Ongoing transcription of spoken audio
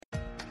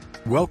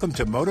Welcome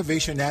to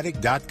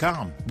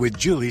MotivationAddict.com with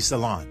Julie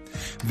Salant.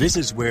 This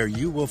is where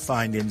you will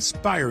find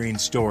inspiring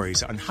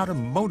stories on how to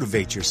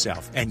motivate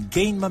yourself and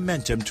gain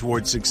momentum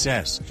towards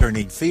success,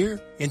 turning fear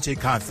into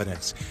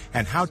confidence,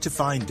 and how to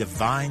find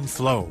divine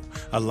flow,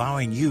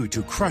 allowing you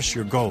to crush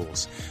your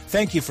goals.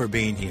 Thank you for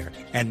being here.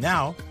 And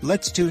now,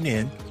 let's tune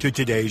in to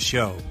today's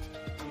show.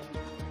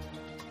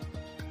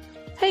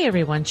 Hey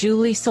everyone,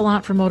 Julie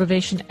Salant from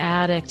Motivation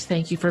Addict.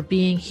 Thank you for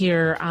being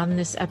here on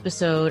this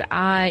episode.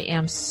 I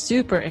am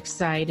super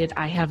excited.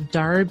 I have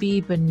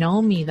Darby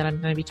Bonomi that I'm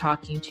going to be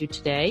talking to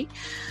today.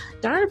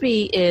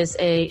 Darby she's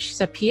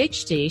a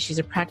PhD. She's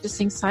a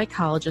practicing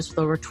psychologist with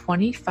over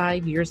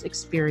 25 years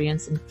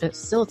experience in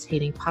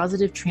facilitating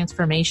positive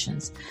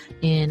transformations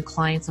in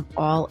clients of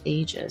all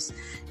ages.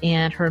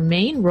 And her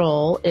main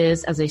role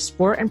is as a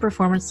sport and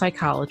performance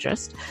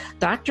psychologist.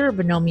 Dr.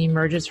 Bonomi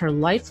merges her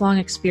lifelong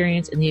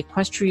experience in the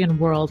equestrian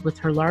world with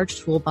her large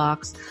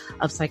toolbox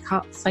of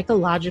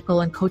psychological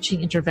and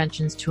coaching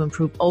interventions to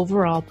improve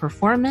overall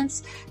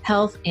performance,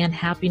 health, and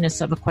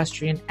happiness of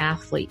equestrian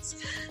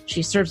athletes.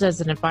 She serves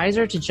as an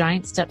advisor to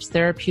Giant Steps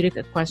Therapeutic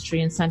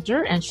Equestrian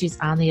Center, and she's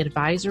on the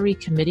advisory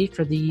committee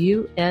for the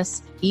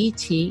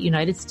USET,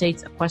 United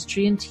States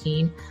Equestrian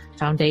Team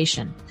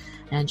Foundation.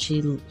 And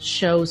she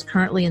shows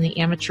currently in the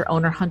Amateur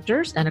Owner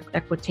Hunters and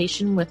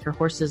equitation with her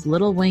horses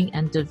Little Wing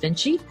and Da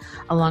Vinci,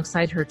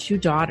 alongside her two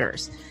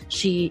daughters.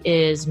 She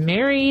is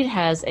married,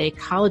 has a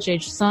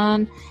college-age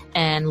son,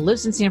 and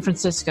lives in San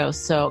Francisco.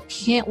 So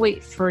can't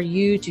wait for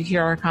you to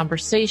hear our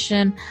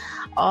conversation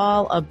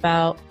all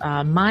about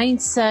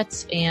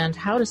mindset and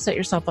how to set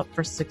yourself up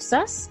for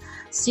success.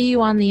 See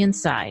you on the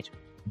inside.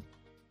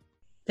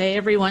 Hey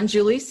everyone,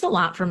 Julie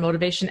Salant from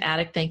Motivation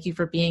Addict. Thank you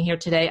for being here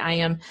today. I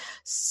am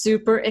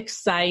super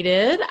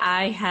excited.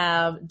 I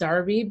have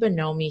Darby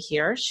Bonomi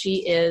here.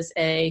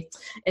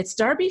 It's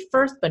Darby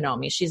Firth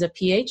Bonomi. She's a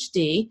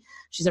PhD.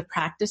 She's a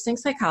practicing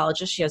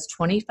psychologist. She has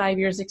 25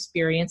 years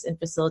experience in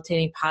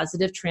facilitating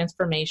positive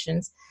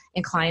transformations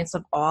in clients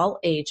of all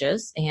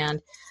ages.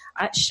 And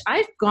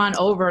I've gone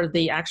over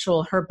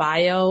her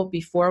bio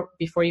before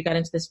you got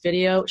into this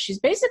video. She's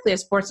basically a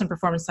sports and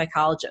performance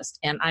psychologist,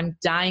 and I'm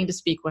dying to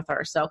speak with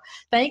her. So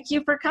thank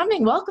you for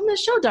coming. Welcome to the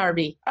show,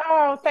 Darby.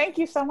 Oh, thank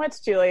you so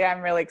much, Julie.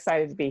 I'm really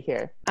excited to be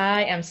here.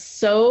 I am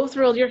so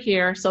thrilled you're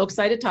here. So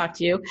excited to talk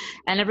to you.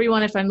 And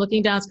everyone, if I'm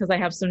looking down, it's because I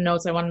have some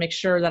notes. I want to make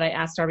sure that I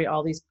ask Darby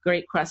all these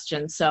great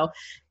questions. So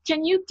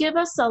can you give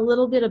us a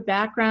little bit of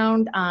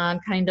background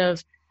on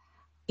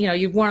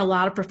you've worn a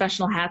lot of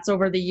professional hats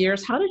over the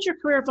years. How did your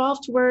career evolve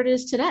to where it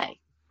is today?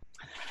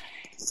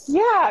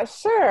 Yeah,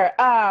 sure.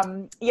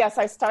 Yes,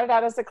 I started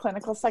out as a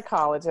clinical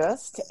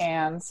psychologist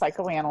and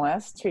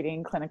psychoanalyst,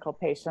 treating clinical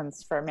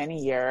patients for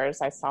many years.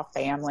 I saw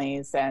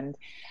families and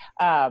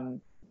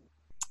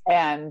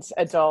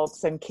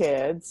adults and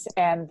kids.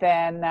 And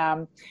then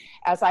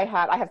I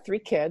have three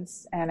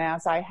kids, and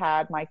as I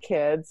had my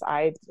kids,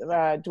 I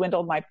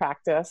dwindled my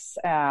practice.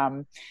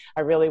 I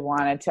really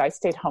wanted to. I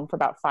stayed home for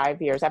about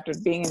 5 years. After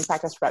being in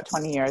practice for about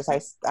 20 years,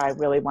 I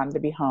really wanted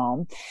to be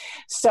home.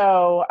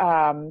 So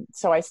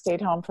I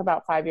stayed home for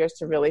about 5 years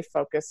to really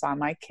focus on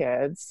my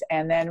kids,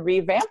 and then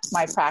revamped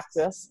my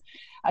practice,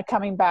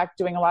 coming back,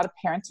 doing a lot of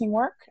parenting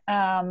work.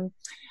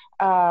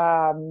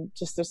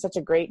 There's such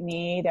a great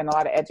need and a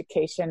lot of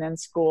education in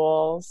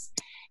schools.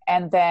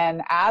 And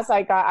then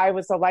I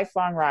was a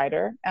lifelong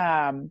writer.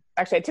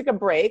 Actually, I took a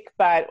break,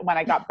 but when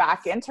I got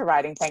back into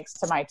writing, thanks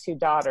to my two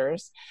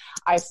daughters,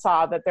 I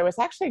saw that there was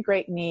actually a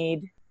great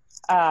need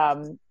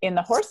in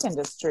the horse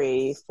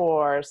industry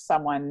for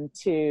someone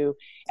to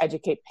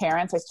educate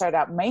parents. I started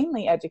out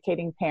mainly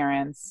educating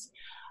parents.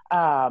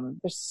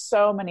 There's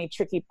so many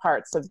tricky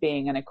parts of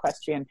being an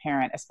equestrian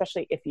parent,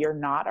 especially if you're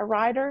not a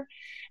rider.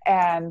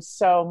 And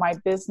so my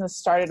business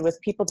started with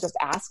people just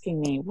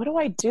asking me, what do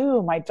I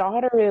do? My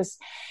daughter is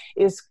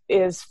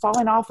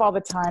falling off all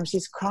the time.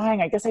 She's crying.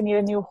 I guess I need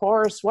a new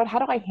horse. How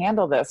do I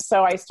handle this?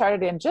 So I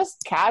started in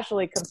just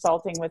casually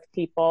consulting with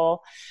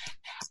people,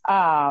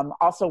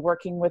 also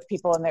working with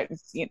people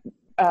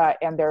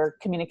and their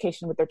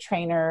communication with their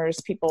trainers.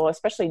 People,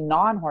 especially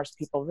non-horse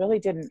people, really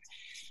didn't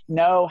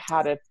know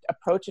how to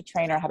approach a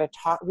trainer, how to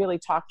talk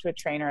to a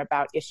trainer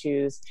about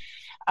issues.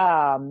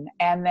 And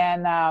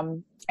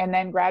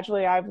then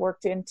gradually I've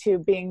worked into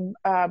being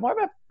more of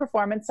a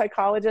performance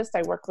psychologist.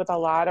 I work with a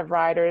lot of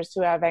riders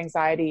who have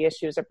anxiety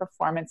issues or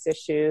performance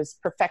issues,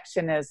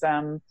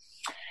 perfectionism.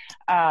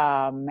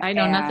 I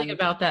know nothing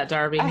about that,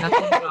 Darby.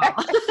 Nothing at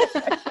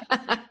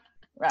all.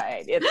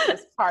 Right. It's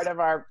just part of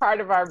our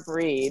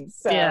breed.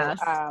 So, yes.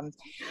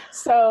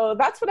 So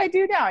that's what I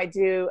do now. I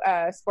do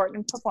sport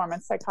and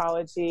performance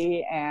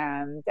psychology,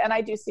 and I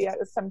do see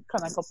some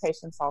clinical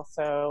patients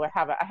also. I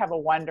have a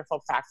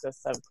wonderful practice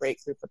of great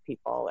group of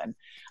people, and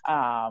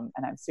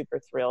I'm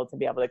super thrilled to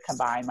be able to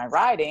combine my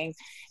riding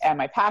and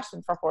my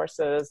passion for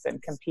horses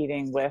and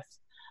competing with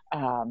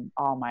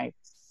all my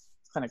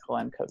clinical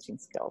and coaching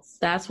skills.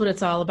 That's what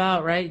it's all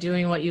about, right?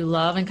 Doing what you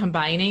love and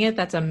combining it.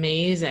 That's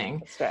amazing.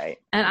 That's right.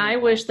 And I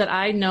wish that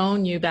I'd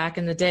known you back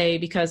in the day,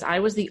 because I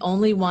was the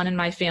only one in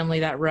my family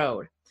that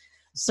rode.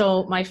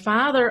 So my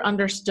father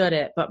understood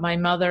it, but my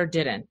mother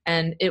didn't.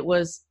 And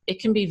it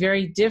can be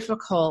very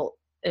difficult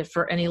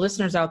for any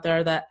listeners out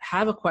there that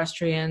have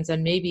equestrians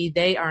and maybe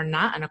they are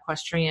not an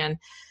equestrian.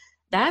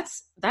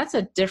 That's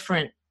a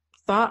different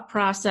thought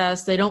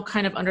process. They don't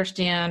kind of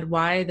understand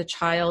why the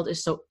child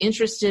is so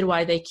interested,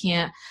 why they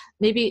can't.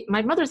 Maybe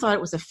my mother thought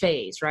it was a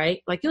phase,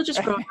 right? Like you'll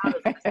just grow out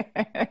of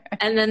it.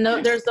 And then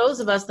there's those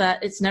of us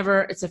that it's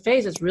a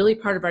phase. It's really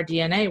part of our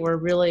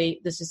DNA.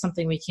 This is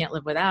something we can't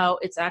live without.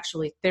 It's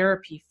actually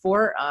therapy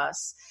for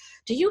us.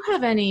 Do you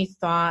have any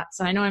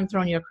thoughts? I know I'm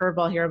throwing you a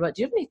curveball here, but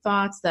do you have any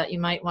thoughts that you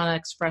might want to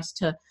express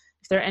to,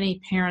 if there are any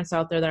parents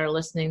out there that are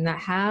listening that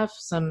have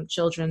some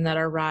children that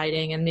are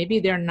riding and maybe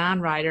they're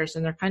non-riders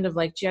and they're kind of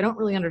like, gee, I don't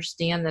really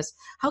understand this.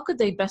 How could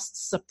they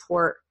best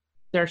support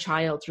their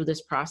child through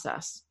this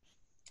process?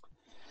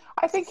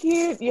 I think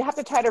you have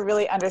to try to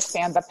really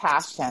understand the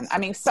passion. I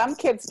mean, some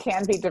kids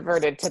can be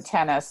diverted to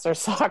tennis or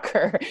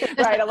soccer,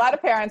 right? A lot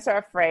of parents are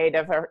afraid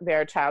of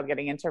their child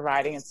getting into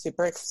riding. It's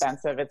super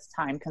expensive. It's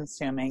time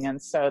consuming.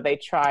 And so they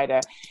try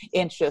to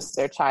interest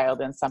their child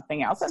in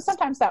something else. And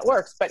sometimes that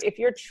works. But if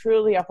you're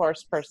truly a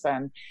horse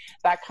person,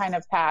 that kind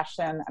of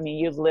passion, I mean,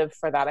 you live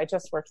for that. I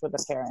just worked with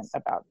a parent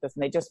about this,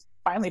 and they just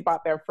finally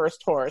bought their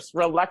first horse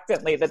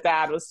reluctantly. The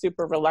dad was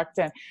super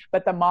reluctant,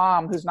 but the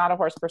mom, who's not a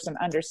horse person,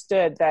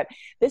 understood that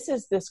this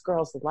is this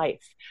girl's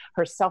life.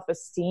 Her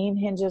self-esteem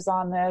hinges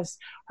on this,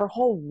 her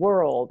whole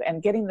world.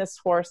 And getting this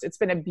horse, it's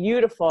been a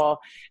beautiful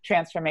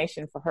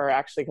transformation for her,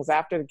 actually, because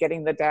after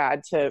getting the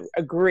dad to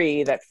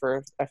agree that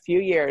for a few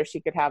years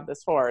she could have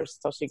this horse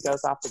till she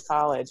goes off to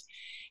college,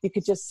 you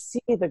could just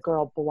see the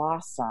girl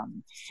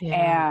blossom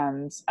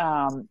and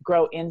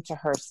grow into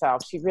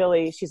herself.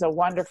 She's a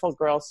wonderful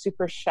girl,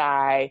 super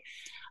shy,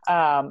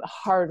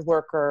 hard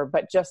worker,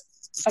 but just,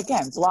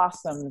 again,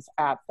 blossoms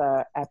at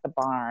the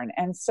barn.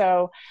 And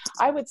so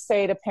I would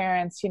say to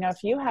parents,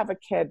 if you have a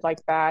kid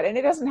like that, and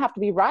it doesn't have to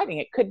be riding,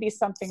 it could be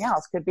something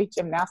else, could be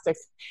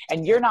gymnastics,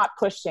 and you're not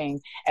pushing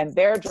and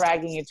they're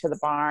dragging you to the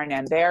barn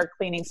and they're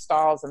cleaning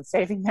stalls and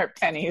saving their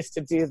pennies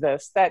to do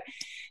this, that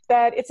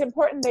it's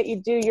important that you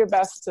do your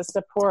best to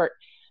support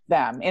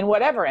them in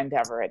whatever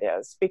endeavor it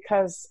is,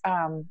 because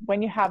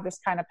when you have this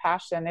kind of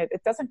passion,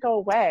 it doesn't go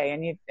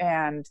away.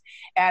 And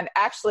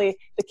actually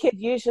the kid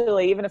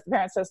usually, even if the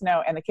parent says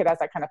no and the kid has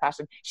that kind of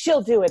passion,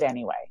 she'll do it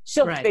anyway.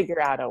 She'll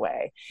figure out a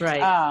way.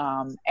 Right.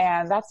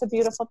 And that's a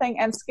beautiful thing.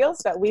 And skills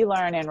that we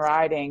learn in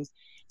riding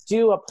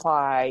do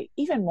apply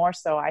even more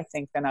so, I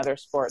think, than other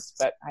sports,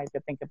 but I have to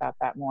think about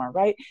that more,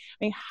 right? I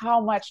mean, how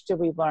much do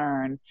we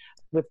learn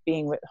with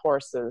being with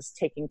horses,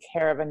 taking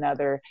care of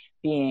another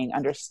being,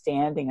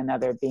 understanding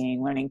another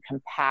being, learning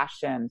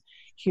compassion,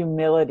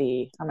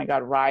 humility. Oh my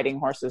God, riding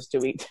horses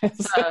do eat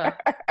this. A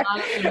lot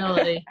of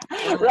humility.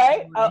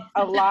 Right?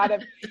 A lot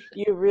of,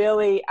 you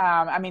really,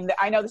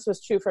 I know this was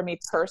true for me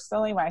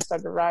personally when I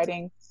started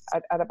riding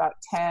at about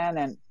 10.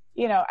 And,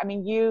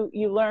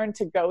 you learn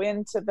to go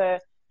into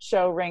the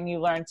show ring,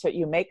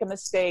 you make a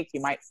mistake,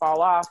 you might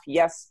fall off.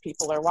 Yes,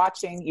 people are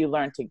watching. You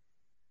learn to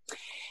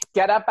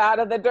get up out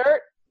of the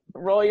dirt,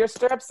 roll your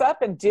stirrups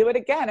up and do it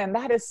again. And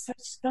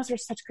those are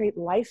such great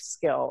life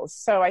skills.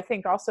 So I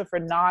think also for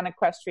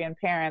non-equestrian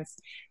parents,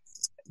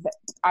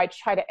 I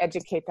try to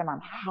educate them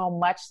on how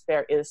much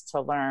there is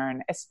to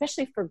learn,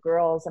 especially for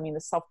girls. I mean,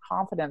 the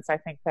self-confidence I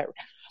think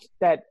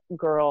that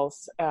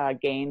girls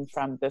gain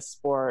from this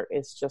sport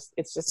is just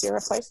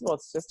irreplaceable.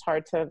 It's just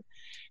hard to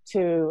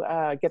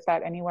get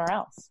that anywhere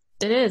else.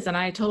 It is. And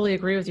I totally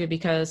agree with you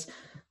because,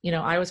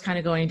 I was kind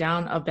of going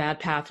down a bad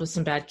path with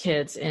some bad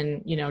kids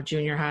in,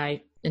 junior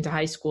high into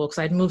high school because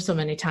I'd moved so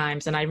many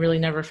times and I really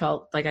never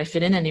felt like I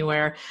fit in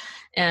anywhere.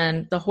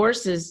 And the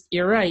horses,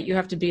 you're right, you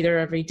have to be there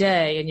every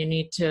day and you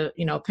need to,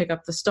 pick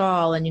up the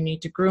stall and you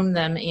need to groom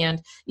them.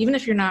 And even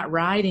if you're not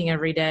riding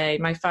every day,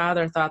 my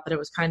father thought that it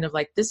was kind of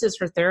like, this is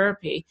her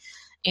therapy.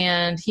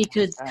 And he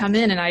could come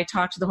in and I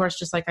talk to the horse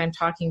just like I'm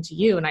talking to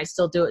you. And I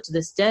still do it to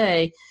this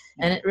day.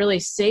 And it really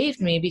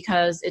saved me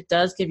because it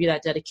does give you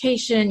that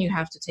dedication. You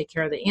have to take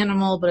care of the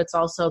animal, but it's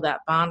also that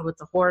bond with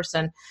the horse.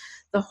 And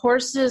the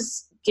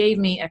horses gave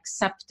me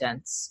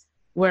acceptance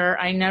where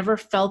I never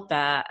felt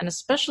that. And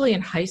especially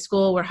in high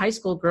school where high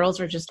school girls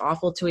are just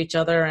awful to each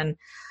other. And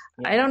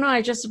I don't know,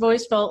 I just have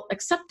always felt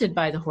accepted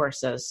by the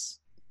horses.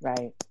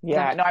 Right.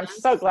 Yeah. No, I'm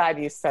so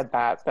glad you said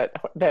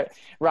that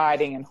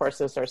riding and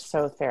horses are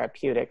so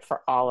therapeutic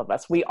for all of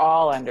us. We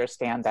all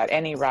understand that.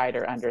 Any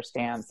rider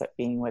understands that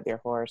being with your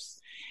horse,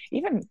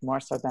 even more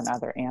so than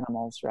other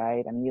animals,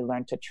 right? I mean, you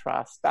learn to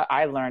trust.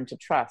 I learned to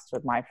trust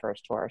with my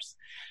first horse.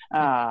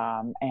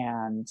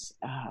 And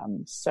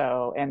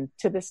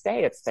to this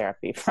day, it's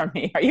therapy for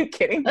me. Are you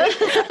kidding me?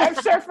 I'm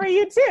sure for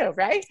you too,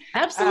 right?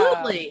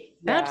 Absolutely.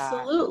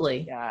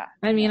 Absolutely. Yeah.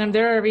 I mean, I'm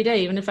there every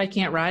day. Even if I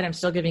can't ride, I'm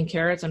still giving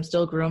carrots. I'm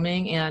still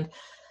grooming. And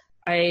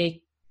I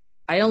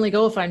only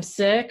go if I'm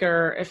sick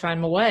or if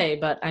I'm away,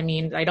 but I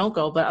mean, I don't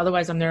go, but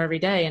otherwise I'm there every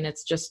day. And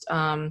it's just,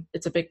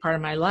 it's a big part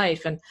of my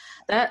life. And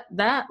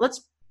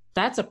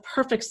that's a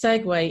perfect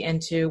segue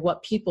into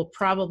what people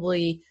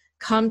probably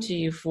come to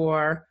you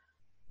for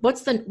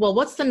what's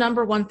the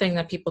number one thing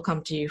that people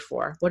come to you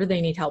for? What do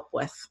they need help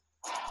with?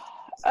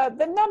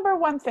 The number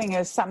one thing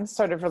is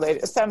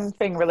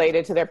something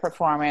related to their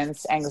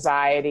performance,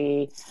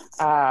 anxiety.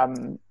 They're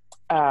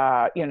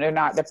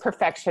not the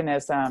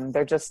perfectionism.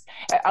 They're just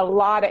a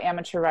lot of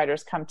amateur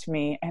writers come to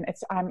me, and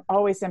I'm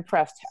always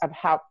impressed of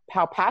how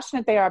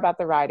passionate they are about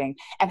the writing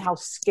and how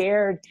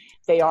scared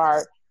they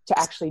are to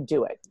actually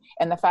do it.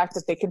 And the fact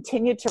that they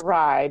continue to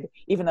ride,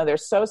 even though they're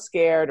so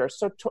scared or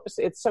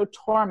it's so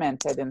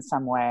tormented in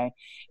some way,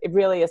 it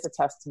really is a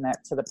testament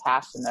to the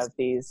passion of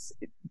these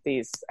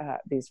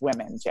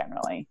women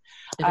generally.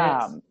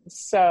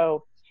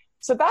 So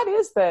that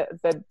is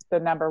the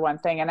number one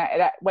thing. And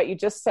what you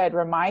just said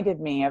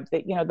reminded me of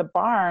the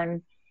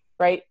barn,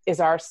 right, is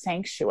our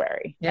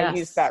sanctuary. Yes. I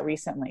used that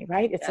recently,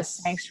 right? It's a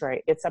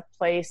sanctuary. It's a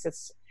place.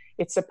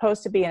 It's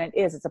supposed to be, and it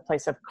is. It's a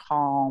place of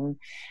calm.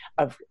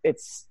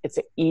 It's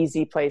an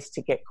easy place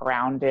to get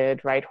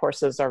grounded, right?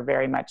 Horses are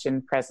very much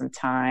in present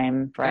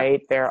time,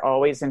 right? Yep. They're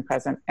always in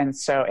present, and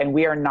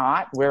we are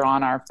not. We're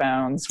on our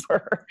phones.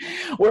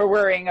 We're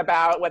worrying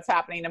about what's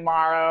happening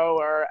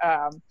tomorrow,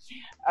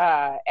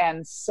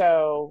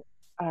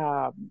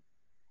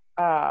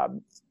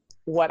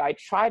 what I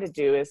try to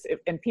do is,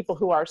 and people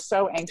who are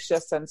so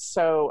anxious and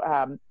so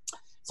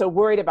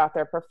worried about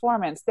their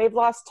performance, they've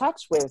lost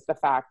touch with the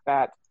fact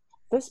that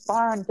this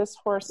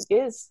horse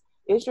is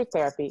your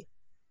therapy.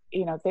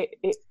 He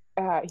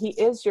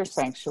is your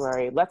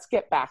sanctuary. Let's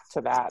get back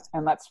to that,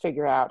 and let's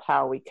figure out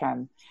how we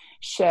can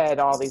shed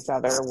all these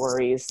other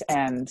worries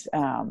and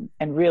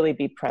really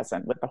be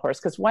present with the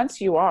horse. Because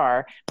once you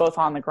are both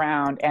on the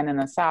ground and in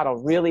the saddle,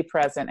 really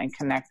present and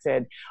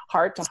connected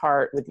heart to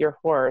heart with your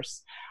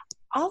horse,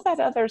 all that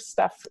other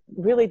stuff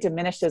really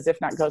diminishes, if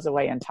not goes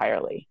away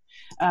entirely.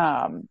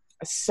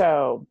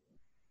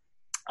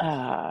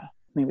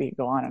 Maybe we could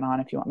go on and on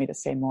if you want me to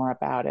say more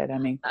about it.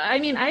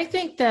 I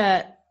think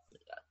that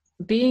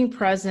being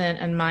present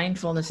and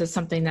mindfulness is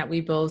something that we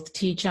both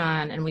teach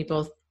on and we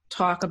both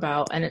talk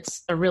about, and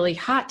it's a really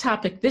hot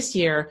topic this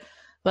year.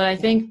 But I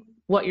think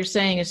what you're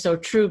saying is so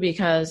true,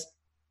 because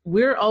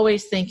we're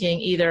always thinking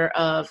either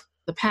of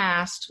the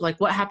past, like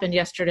what happened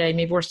yesterday,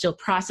 maybe we're still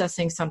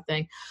processing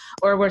something,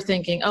 or we're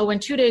thinking, in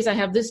 2 days I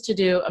have this to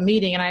do, a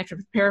meeting, and I have to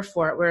prepare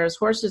for it. Whereas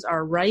horses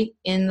are right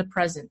in the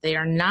present. They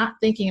are not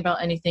thinking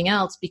about anything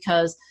else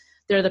because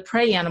they're the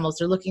prey animals.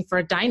 They're looking for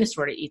a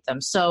dinosaur to eat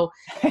them. So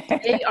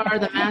they are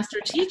the master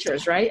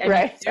teachers, right?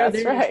 That's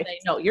right. Say,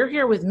 no, you're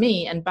here with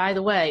me. And by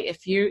the way,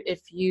 if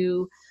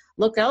you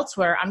look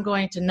elsewhere, I'm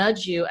going to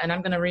nudge you and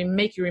I'm going to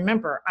make you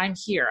remember I'm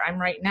here. I'm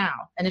right now.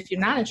 And if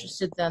you're not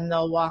interested, then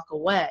they'll walk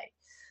away.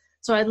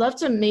 So I'd love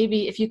to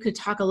maybe if you could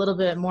talk a little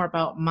bit more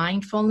about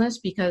mindfulness,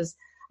 because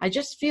I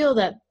just feel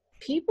that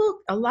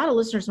a lot of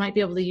listeners might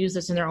be able to use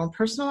this in their own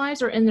personal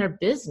lives or in their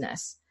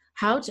business.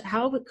 How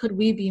could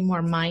we be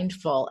more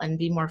mindful and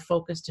be more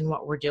focused in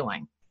what we're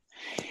doing?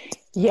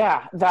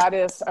 Yeah, that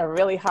is a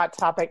really hot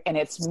topic, and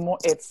it's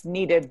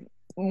needed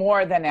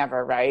more than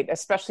ever, right?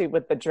 Especially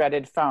with the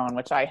dreaded phone,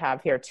 which I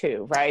have here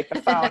too, right?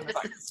 The phone was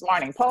like this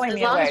morning pulling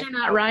me away. As long as you're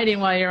not riding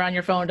while you're on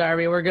your phone,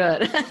 Darby, we're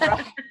good.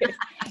 Right.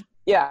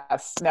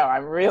 Yes. No,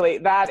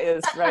 that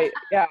is right.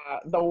 Yeah.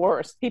 The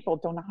worst. People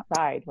do not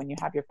ride when you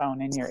have your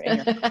phone in your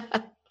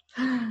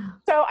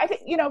So I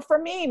think, for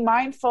me,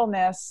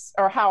 mindfulness,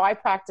 or how I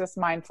practice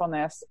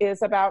mindfulness,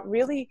 is about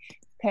really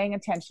paying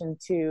attention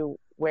to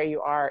where you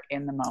are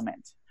in the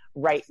moment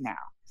right now.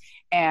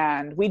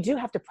 And we do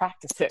have to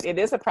practice it. It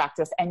is a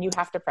practice, and you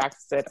have to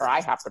practice it, or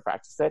I have to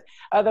practice it.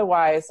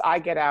 Otherwise, I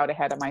get out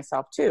ahead of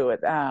myself too.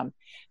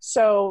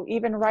 So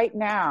even right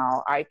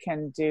now, I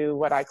can do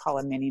what I call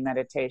a mini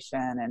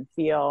meditation and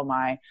feel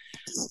my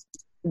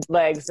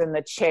legs in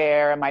the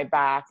chair and my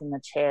back in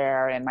the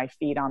chair and my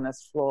feet on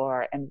this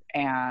floor,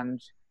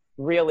 and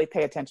really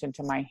pay attention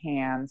to my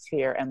hands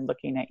here and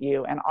looking at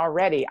you. And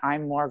already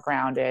I'm more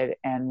grounded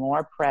and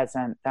more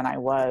present than I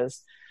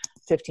was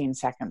 15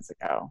 seconds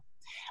ago.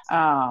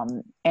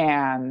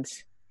 And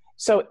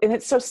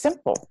it's so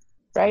simple,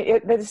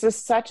 right? This is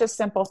such a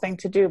simple thing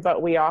to do,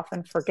 but we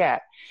often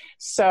forget.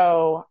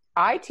 So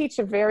I teach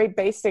a very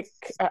basic,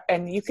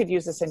 and you could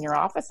use this in your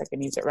office. I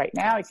can use it right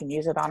now. You can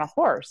use it on a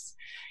horse.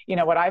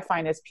 What I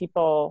find is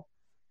people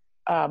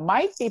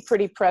might be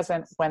pretty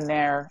present when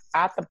they're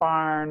at the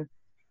barn,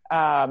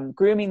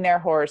 grooming their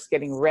horse,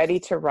 getting ready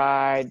to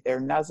ride.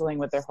 They're nuzzling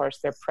with their horse.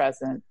 They're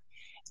present.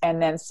 And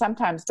then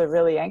sometimes the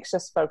really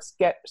anxious folks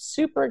get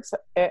super,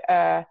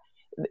 the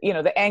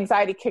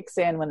anxiety kicks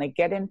in when they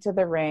get into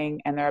the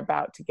ring and they're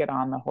about to get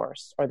on the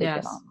horse, or they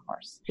get on the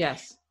horse.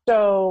 Yes.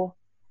 So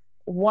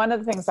one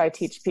of the things I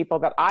teach people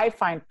that I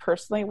find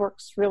personally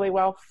works really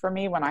well for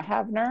me when I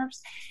have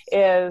nerves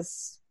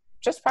is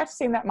just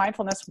practicing that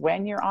mindfulness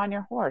when you're on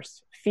your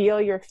horse.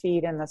 Feel your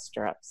feet in the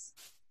stirrups.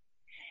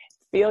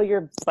 Feel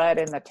your butt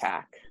in the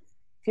tack.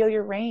 Feel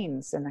your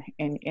reins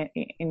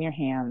in your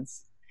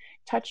hands.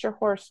 Touch your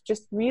horse,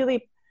 just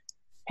really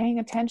paying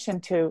attention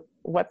to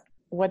what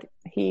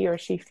he or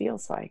she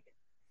feels like.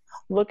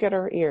 Look at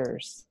her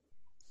ears.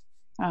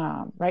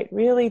 Right?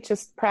 Really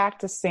just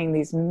practicing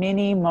these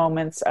mini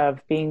moments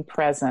of being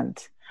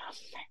present.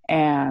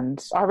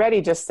 And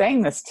already just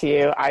saying this to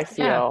you, I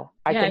feel,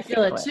 I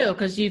feel it too,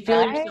 because you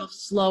feel right? yourself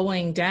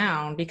slowing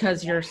down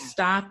because you're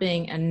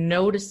stopping and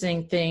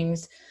noticing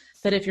things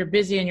that if you're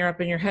busy and you're up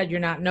in your head,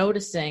 you're not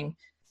noticing.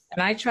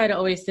 And I try to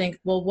always think,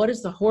 well, what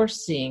is the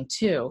horse seeing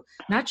too?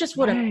 Not just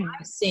what am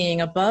I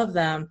seeing above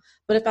them,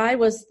 but if I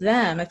was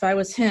them, if I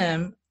was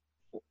him,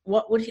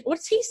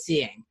 what's he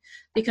seeing?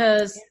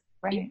 Because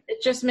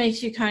it just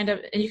makes you kind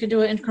of, and you can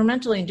do it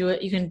incrementally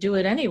and you can do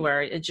it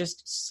anywhere. It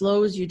just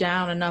slows you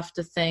down enough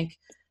to think,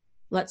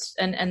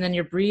 and then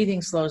your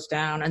breathing slows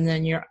down, and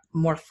then you're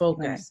more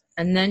focused,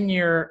 and then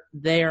you're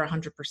there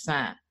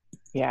 100%.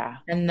 Yeah.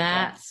 And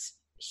that's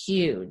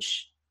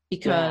huge,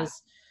 because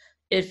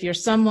if you're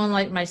someone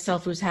like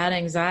myself who's had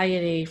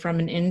anxiety from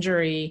an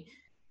injury,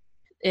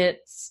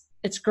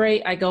 it's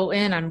great. I go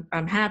in,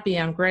 I'm happy,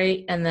 I'm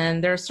great. And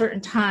then there are certain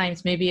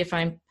times, maybe if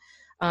I'm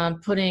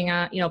putting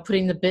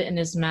the bit in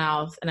his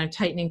mouth and I'm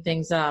tightening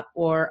things up,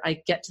 or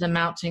I get to the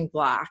mounting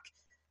block,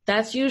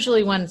 that's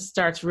usually when it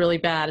starts really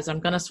bad, is I'm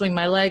going to swing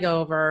my leg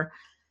over.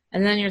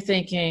 And then you're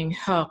thinking,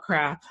 oh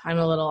crap,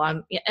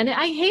 and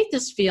I hate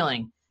this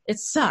feeling. It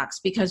sucks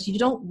because you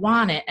don't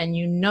want it, and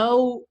you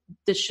know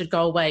this should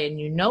go away, and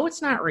you know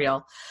it's not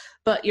real,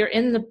 but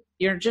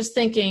you're just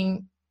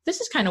thinking, this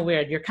is kind of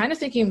weird. You're kind of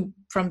thinking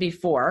from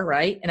before,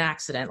 right? An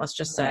accident, let's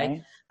just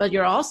say, but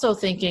you're also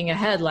thinking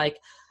ahead, like,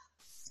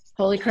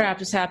 holy crap,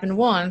 this happened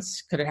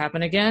once. Could it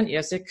happen again?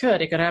 Yes, it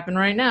could. It could happen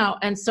right now.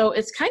 And so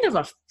it's kind of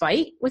a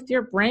fight with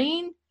your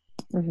brain.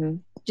 Mm-hmm.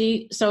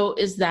 So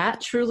is that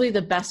truly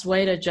the best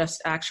way to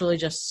just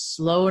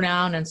slow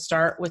down and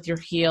start with your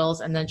heels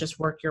and then just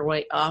work your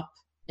way up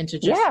into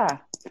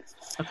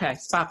okay,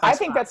 spot by I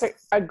think that's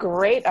a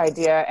great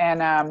idea.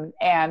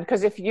 And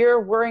because if you're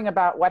worrying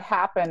about what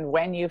happened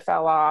when you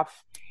fell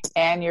off,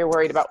 and you're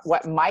worried about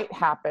what might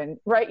happen,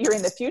 right? You're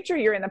in the future,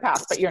 you're in the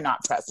past, but you're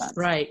not present.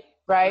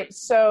 Right.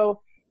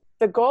 So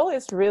the goal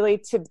is really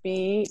to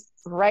be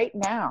right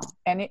now.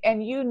 And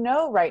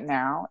right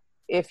now,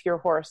 if your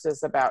horse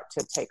is about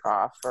to take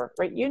off, or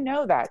right,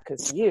 that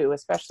because you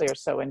especially are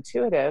so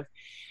intuitive.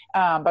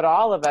 But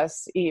all of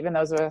us, even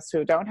those of us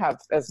who don't have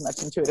as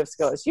much intuitive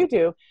skill as you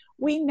do,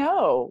 we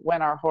know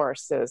when our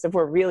horse is, if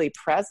we're really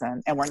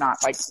present and we're not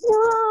like,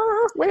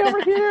 way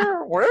over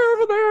here, way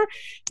over there,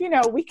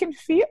 we can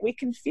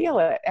feel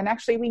it. And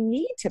actually we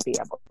need to be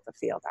able to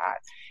feel that,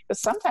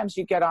 because sometimes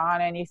you get on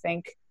and you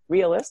think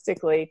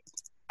realistically,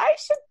 I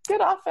should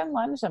get off and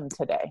lunge them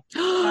today.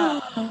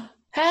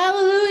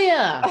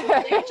 Hallelujah.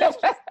 Just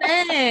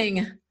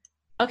saying.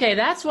 Okay,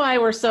 that's why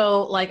we're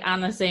so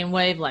on the same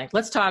wavelength.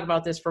 Let's talk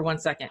about this for 1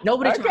 second.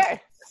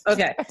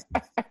 Okay.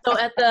 So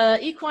at the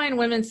Equine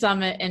Women's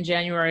Summit in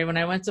January, when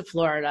I went to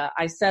Florida,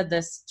 I said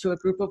this to a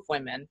group of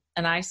women,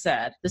 and I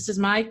said, this is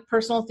my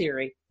personal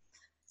theory.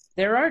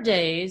 There are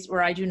days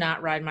where I do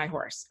not ride my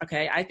horse.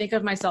 Okay. I think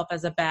of myself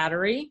as a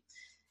battery.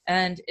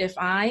 And if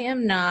I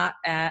am not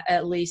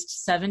at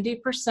least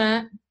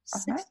 70%,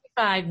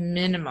 65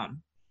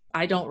 minimum,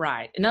 I don't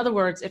ride. In other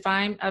words, if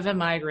I have a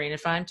migraine,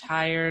 if I'm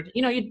tired,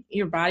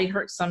 your body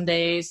hurts some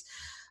days.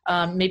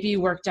 Maybe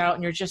you worked out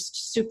and you're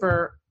just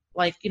super,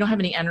 you don't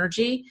have any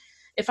energy.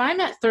 If I'm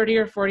at 30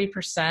 or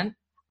 40%,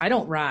 I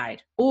don't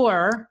ride.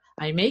 Or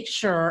I make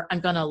sure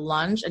I'm going to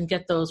lunge and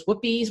get those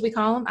whoopies, we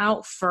call them,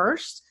 out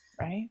first.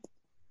 Right.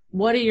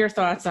 What are your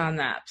thoughts on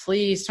that?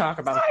 Please talk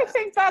about that. I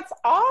think that's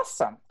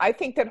awesome. I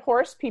think that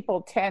horse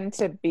people tend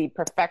to be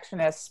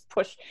perfectionists,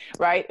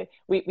 right?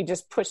 We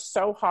just push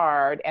so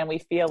hard, and we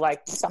feel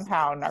like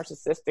somehow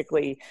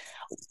narcissistically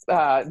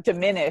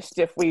diminished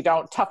if we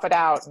don't tough it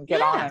out and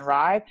get on and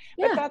ride.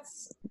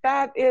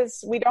 But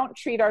we don't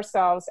treat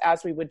ourselves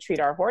as we would treat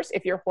our horse.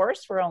 If your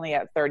horse were only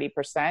at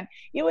 30%,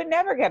 you would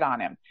never get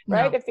on him,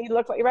 right? No. If he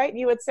looked like, right,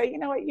 you would say, you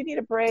know what, you need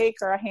a break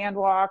or a hand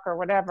walk or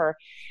whatever.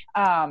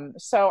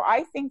 So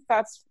I think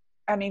that's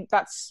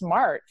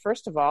smart.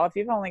 First of all, if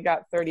you've only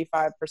got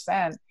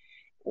 35%,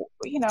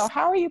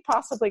 how are you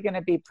possibly going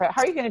to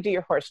how are you going to do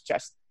your horse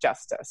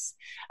justice?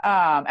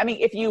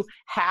 If you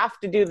have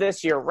to do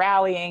this, you're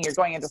rallying, you're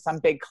going into some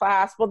big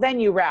class, well, then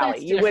you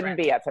rally. You wouldn't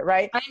be at it,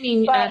 right?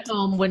 At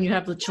home when you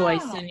have the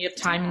choice and you have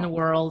time in the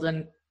world,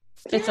 and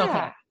it's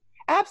okay.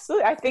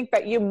 Absolutely. I think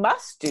that you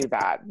must do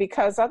that,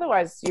 because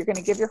otherwise you're going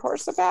to give your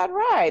horse a bad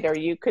ride, or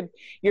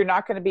you're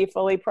not going to be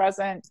fully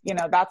present.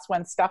 That's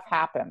when stuff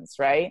happens,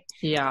 right?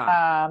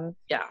 Yeah.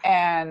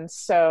 And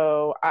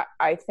so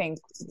I think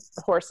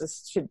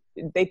horses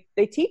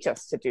they teach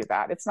us to do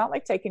that. It's not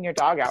like taking your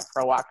dog out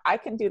for a walk. I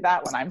can do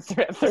that when I'm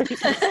at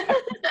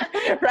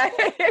 30%, right?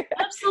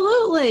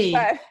 Absolutely.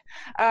 But,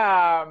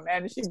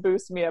 and she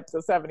boosts me up to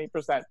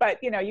 70%, but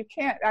you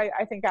can't,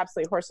 I think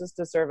absolutely horses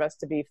deserve us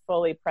to be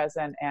fully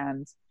present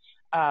and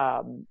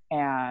on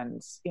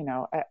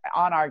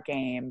our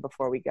game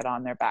before we get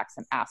on their backs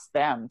and ask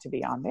them to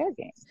be on their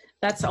game.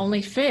 That's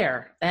only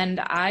fair. And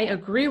I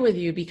agree with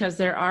you, because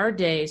there are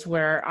days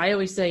where I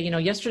always say,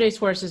 yesterday's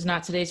horse is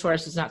not today's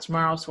horse, is not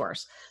tomorrow's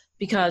horse,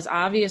 because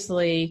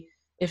obviously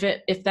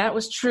if that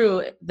was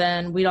true,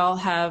 then we'd all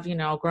have,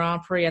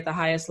 Grand Prix at the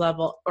highest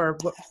level, or,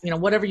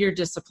 whatever your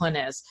discipline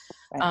is.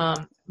 Right.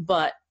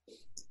 But,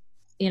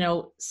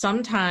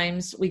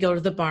 sometimes we go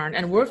to the barn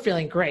and we're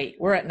feeling great.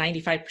 We're at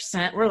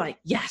 95%. We're like,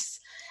 yes.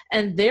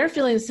 And they're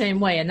feeling the same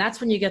way. And that's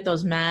when you get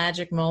those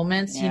magic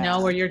moments,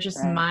 where you're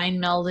just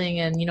mind melding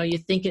and, you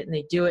think it and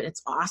they do it.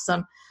 It's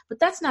awesome. But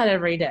that's not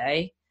every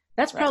day.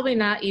 That's probably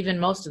not even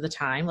most of the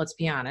time. Let's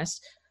be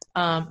honest.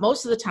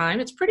 Most of the time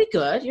it's pretty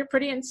good. You're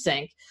pretty in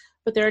sync.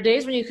 But there are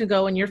days when you can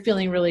go and you're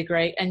feeling really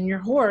great. And your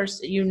horse,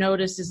 you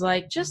notice, is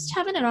like just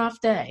having an off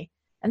day.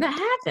 And that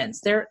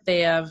happens. They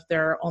have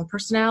their own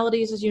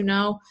personalities, as you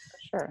know.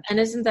 Sure.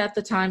 And isn't that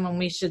the time when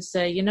we should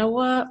say, you know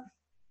what,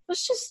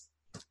 let's just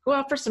go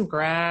out for some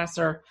grass,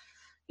 or,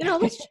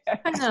 let's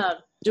kind of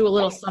do a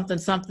little something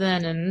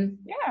and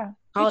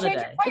call it a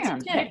day. It's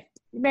okay.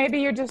 Maybe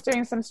you're just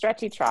doing some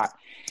stretchy trot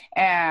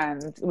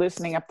and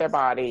loosening up their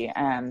body.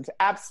 And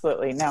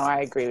absolutely, no,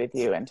 I agree with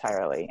you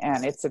entirely.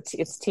 And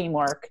it's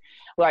teamwork.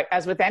 Like,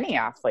 as with any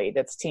athlete,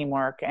 it's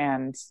teamwork,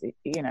 and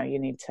you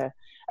need to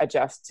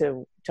adjust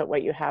to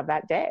what you have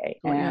that day.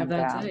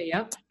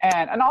 Yep.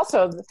 And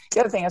also the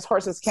other thing is,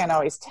 horses can't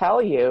always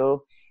tell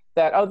you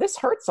that, oh, this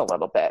hurts a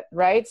little bit,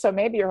 right? So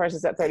maybe your horse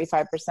is at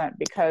 35%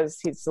 because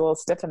he's a little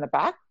stiff in the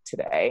back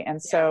today.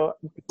 And so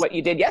what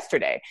you did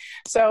yesterday.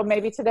 So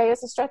maybe today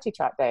is a stretchy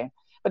trot day.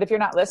 But if you're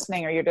not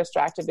listening, or you're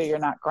distracted, or you're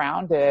not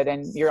grounded,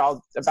 and you're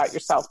all about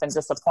yourself and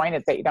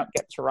disappointed that you don't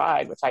get to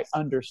ride, which I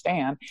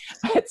understand,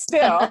 but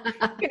still,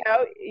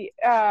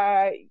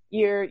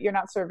 you're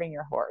not serving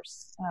your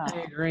horse.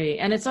 I agree.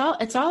 And it's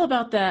all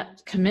about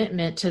that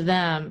commitment to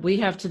them. We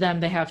have to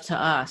them, they have to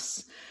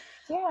us.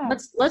 Yeah.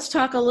 Let's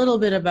talk a little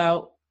bit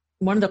about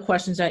one of the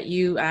questions that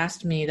you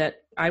asked me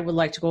that I would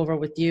like to go over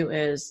with you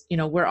is,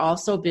 we're all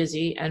so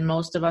busy, and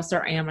most of us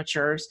are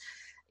amateurs,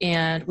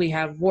 and we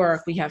have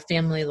work, we have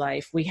family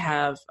life, we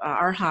have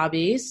our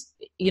hobbies.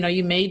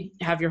 You may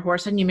have your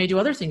horse and you may do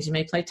other things. You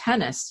may play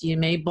tennis, you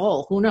may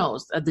bowl, who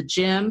knows? At the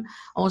gym,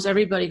 almost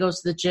everybody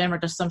goes to the gym or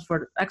does some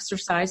sort of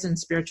exercise and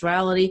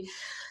spirituality.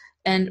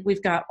 And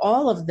we've got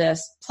all of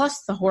this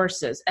plus the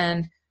horses.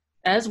 And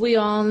as we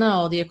all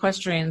know, the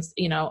equestrians,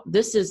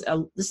 this is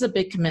a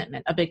big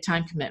commitment, a big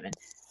time commitment.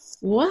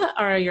 What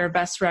are your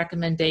best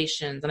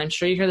recommendations? And I'm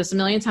sure you hear this a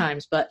million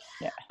times, but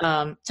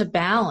to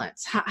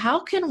balance, how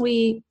can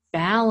we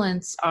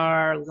balance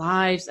our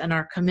lives and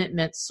our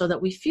commitments so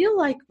that we feel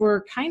like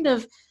we're kind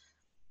of,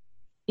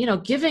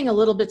 giving a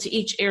little bit to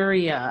each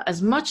area,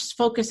 as much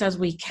focus as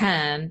we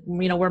can.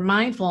 We're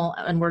mindful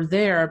and we're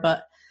there,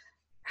 but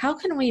how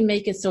can we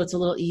make it so it's a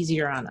little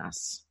easier on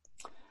us?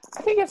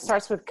 I think it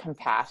starts with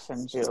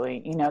compassion,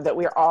 Julie, that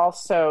we're all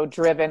so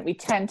driven. We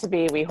tend to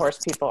be, we horse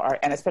people are,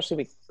 and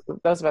especially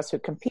those of us who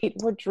compete,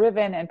 we're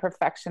driven and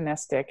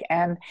perfectionistic,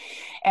 and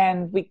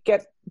we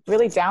get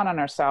really down on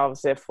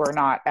ourselves if we're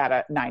not at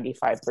a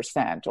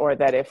 95%, or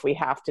that if we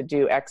have to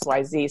do X,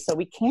 Y, Z. So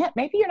we can't,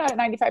 maybe you're not at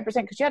 95%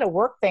 because you had a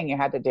work thing you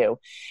had to do,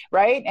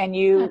 right? And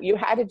you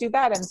had to do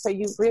that. And so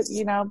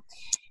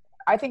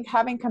I think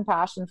having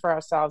compassion for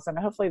ourselves, and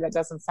hopefully that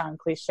doesn't sound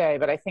cliche,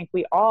 but I think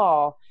we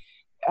all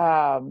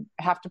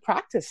have to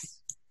practice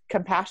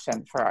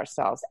compassion for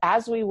ourselves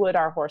as we would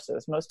our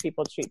horses. Most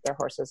people treat their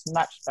horses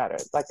much better,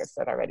 like I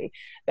said already,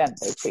 than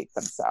they treat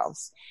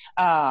themselves.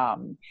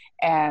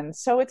 And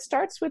so it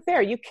starts with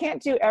there. You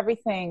can't do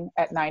everything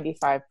at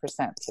 95%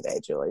 today,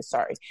 Julie.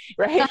 Sorry.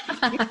 Right?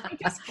 You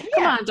just can't.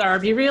 Come on,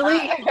 Darby,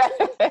 really?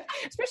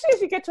 Especially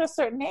as you get to a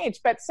certain age.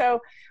 But so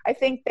I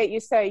think that you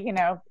say,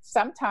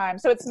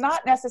 sometimes, so it's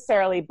not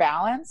necessarily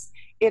balance.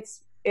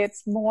 It's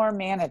more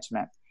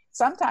management.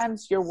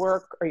 Sometimes your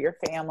work or your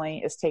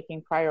family is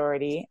taking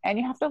priority, and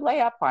you have to lay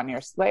off on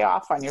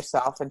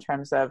yourself in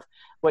terms of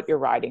what your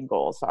riding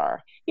goals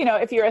are.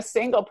 If you're a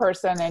single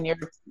person and you're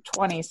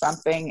 20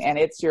 something and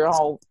it's your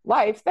whole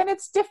life, then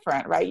it's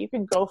different, right? You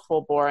can go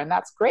full bore, and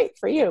that's great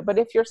for you. But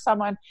if you're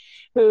someone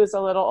who's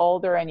a little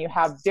older and you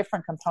have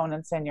different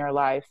components in your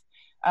life,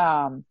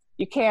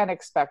 you can't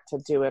expect to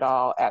do it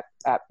all at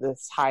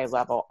this high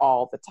level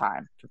all the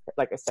time.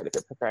 Like I said, if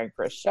you're preparing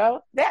for a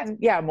show, then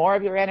more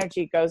of your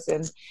energy goes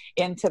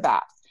into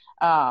that.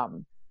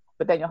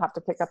 But then you'll have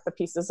to pick up the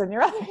pieces in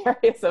your other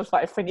areas of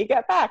life when you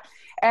get back.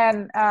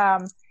 And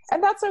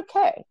that's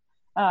okay.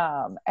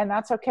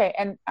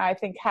 And I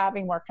think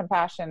having more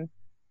compassion,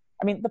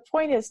 the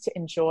point is to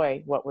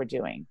enjoy what we're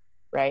doing,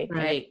 right?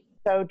 Right.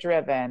 So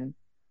driven,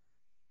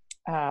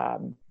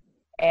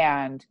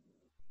 and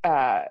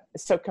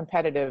so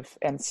competitive,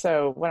 and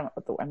so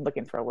I'm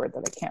looking for a word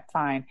that I can't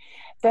find,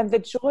 then the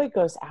joy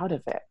goes out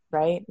of it,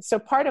 right? So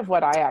part of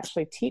what I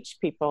actually teach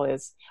people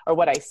is, or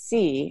what I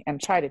see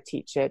and try to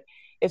teach it,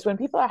 is when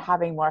people are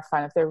having more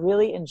fun, if they're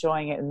really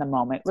enjoying it in the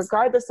moment,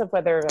 regardless of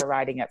whether they're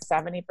riding at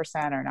 70%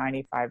 or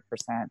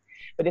 95%,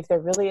 but if they're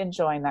really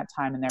enjoying that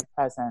time and they're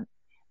present,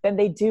 then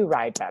they do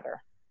ride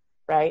better,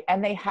 right?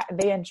 And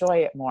they enjoy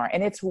it more,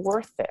 and it's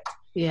worth it.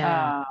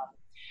 Yeah.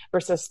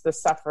 Versus the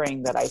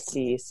suffering that I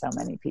see so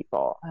many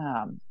people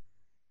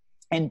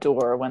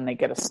endure when they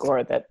get a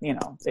score that, you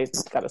know, they've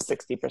got a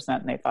 60%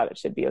 and they thought it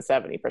should be a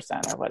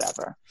 70% or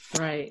whatever.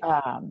 Right.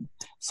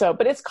 So,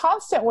 but it's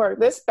constant work.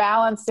 This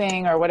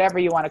balancing, or whatever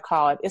you want to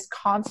call it, is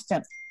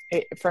constant.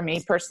 For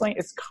me personally,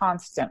 it's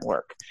constant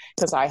work,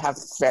 because I have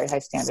very high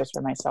standards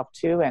for myself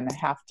too. And I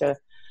have to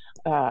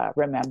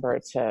remember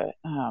to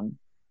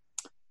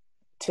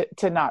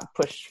not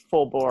push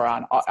full bore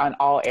on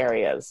all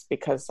areas,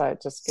 because I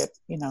just get,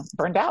 you know,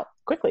 burned out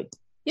quickly.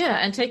 Yeah.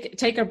 And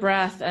take a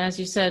breath. As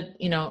you said,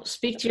 you know,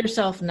 speak to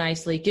yourself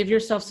nicely, give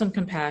yourself some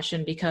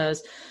compassion,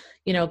 because,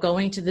 you know,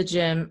 going to the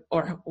gym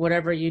or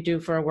whatever you do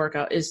for a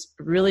workout is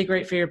really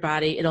great for your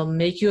body. It'll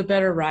make you a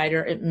better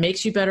rider. It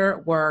makes you better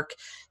at work.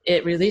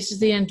 It releases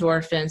the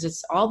endorphins.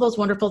 It's all those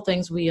wonderful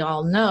things we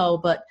all know,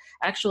 but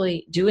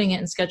actually doing it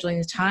and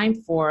scheduling the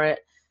time for it,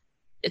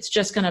 it's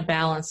just going to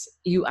balance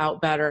you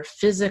out better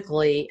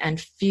physically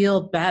and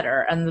feel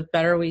better. And the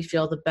better we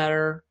feel, the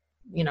better,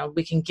 you know,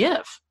 we can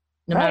give,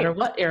 no matter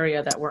what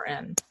area that we're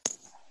in.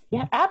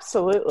 Yeah,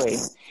 absolutely.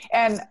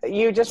 And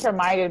you just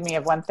reminded me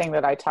of one thing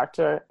that I talked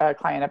to a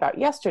client about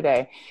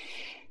yesterday,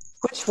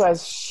 which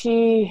was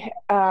she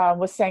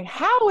was saying,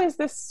 how is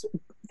this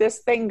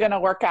thing going to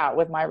work out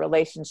with my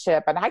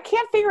relationship? And I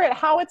can't figure out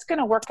how it's going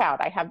to work out.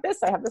 I have this,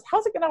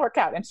 how's it going to work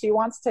out? And she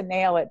wants to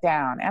nail it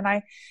down. And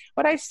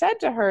what I said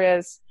to her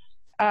is,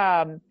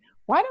 why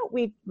don't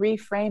we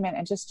reframe it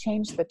and just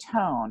change the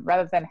tone,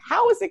 rather than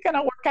how is it going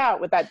to work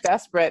out, with that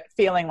desperate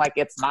feeling like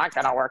it's not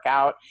going to work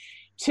out,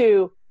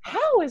 to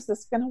how is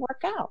this going to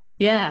work out?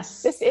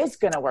 Yes. This is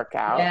going to work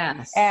out.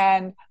 Yes.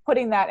 And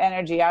putting that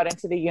energy out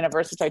into the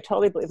universe, which I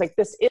totally believe, like,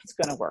 this is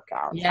going to work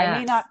out. Yes. I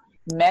may not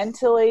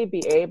mentally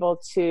be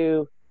able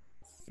to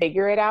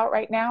figure it out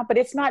right now, but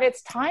it's not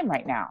its time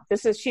right now.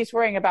 She's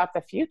worrying about the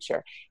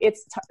future.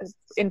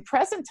 In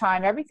present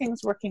time,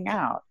 everything's working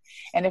out.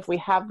 And if we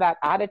have that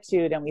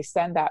attitude and we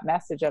send that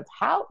message of,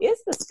 how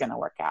is this going to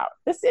work out?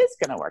 This is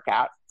going to work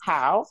out.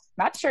 How?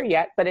 Not sure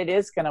yet, but it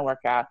is going to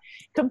work out.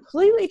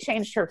 Completely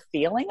changed her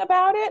feeling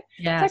about it.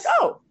 Yes. It's like,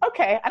 oh,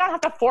 okay, I don't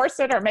have to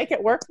force it or make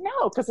it work.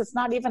 No, because it's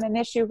not even an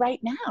issue right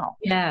now.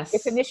 Yes.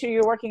 It's an issue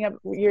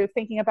you're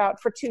thinking about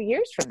for 2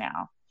 years from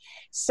now.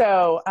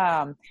 So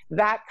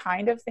that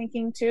kind of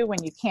thinking too,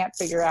 when you can't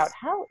figure out,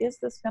 how is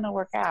this going to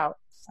work out?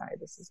 Sorry,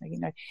 this is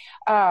making noise.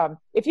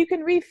 If you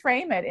can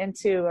reframe it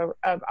into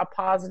a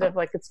positive,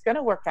 like, it's going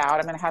to work out,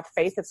 I'm going to have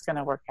faith it's going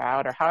to work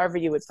out, or however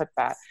you would put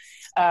that.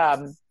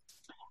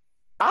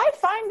 I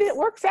find it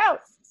works out.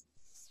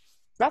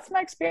 That's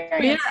my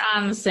experience. We are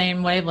on the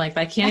same wavelength.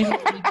 I can't even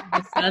believe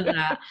you said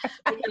that,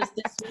 because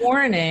this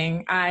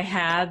morning I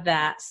had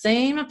that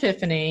same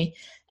epiphany.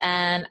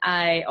 And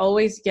I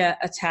always get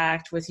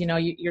attacked with, you know,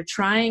 you're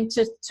trying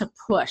to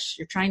push.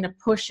 You're trying to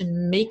push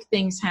and make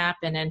things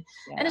happen. And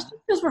it's just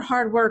because we're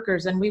hard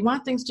workers and we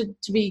want things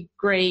to be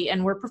great,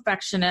 and we're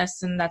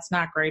perfectionists, and that's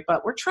not great,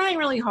 but we're trying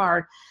really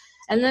hard.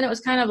 And then it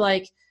was kind of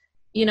like,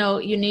 you know,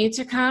 you need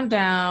to calm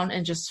down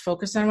and just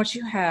focus on what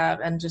you have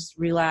and just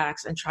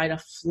relax and try to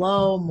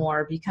flow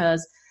more,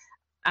 because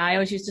I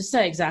always used to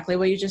say exactly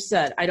what you just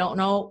said. I don't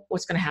know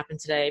what's going to happen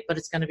today, but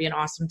it's going to be an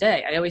awesome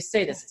day. I always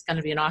say this, it's going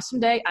to be an awesome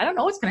day. I don't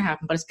know what's going to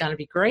happen, but it's going to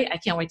be great. I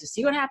can't wait to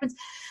see what happens.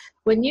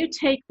 When you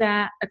take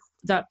that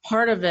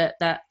part of it,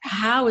 that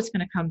how it's going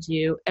to come to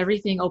you,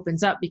 everything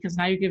opens up, because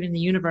now you're giving the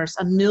universe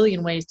a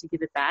million ways to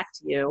give it back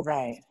to you.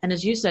 Right. And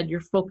as you said, you're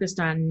focused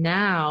on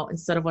now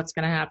instead of what's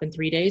going to happen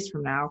 3 days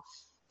from now.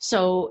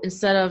 So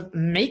instead of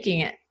making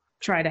it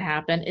try to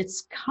happen,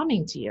 it's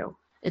coming to you.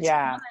 It's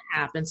going to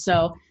happen.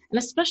 So, and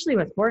especially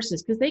with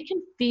horses, because they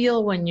can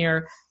feel when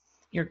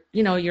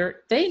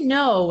they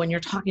know when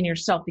you're talking to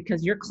yourself,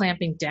 because you're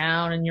clamping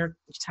down and you're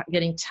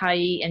getting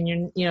tight, and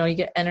you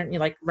get energy,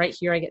 like right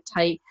here, I get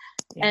tight,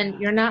 and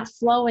you're not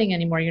flowing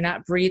anymore. You're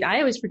not breathe. I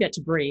always forget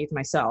to breathe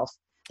myself.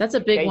 That's a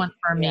big one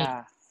for me.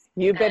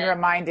 You've been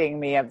reminding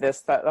me of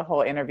this the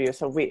whole interview.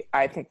 So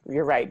I think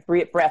you're right.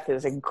 Breath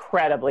is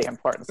incredibly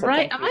important. So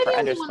right. Am I the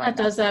only one that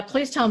does that?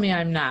 Please tell me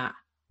I'm not.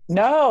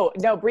 No,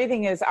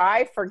 breathing is,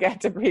 I forget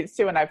to breathe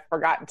too, and I've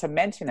forgotten to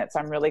mention it. So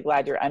I'm really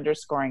glad you're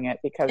underscoring it,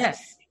 because,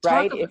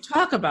 right?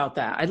 Talk about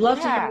that. I'd love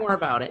to hear more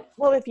about it.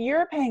 Well, if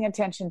you're paying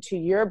attention to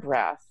your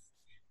breath,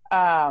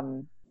 I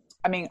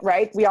mean,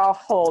 right? We all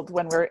hold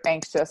when we're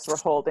anxious, we're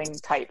holding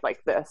tight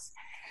like this.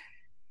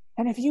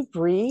 And if you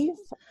breathe,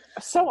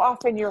 so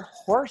often your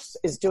horse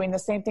is doing the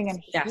same thing,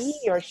 and he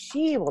or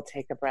she will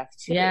take a breath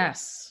too.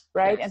 Yes.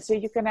 Right. Yes. And so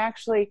you can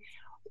actually,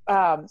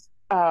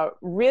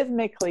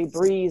 rhythmically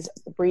breathe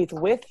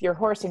with your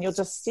horse, and you'll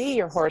just see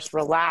your horse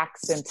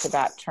relax into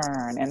that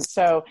turn. And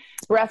so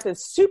breath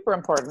is super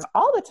important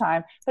all the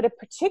time, but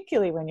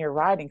particularly when you're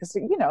riding, because,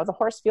 you know, the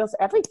horse feels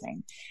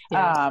everything.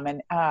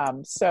 Yes.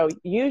 So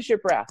use your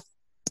breath.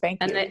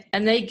 Thank you.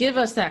 And they give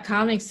us that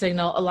calming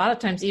signal a lot of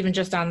times, even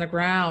just on the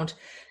ground.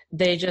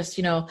 They just,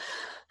 you know,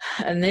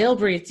 and they'll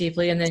breathe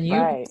deeply, and then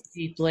you breathe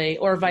deeply,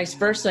 or vice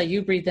versa.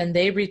 You breathe, then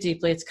they breathe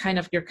deeply. It's kind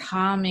of, you're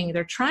calming.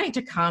 They're trying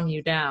to calm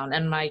you down.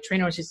 And my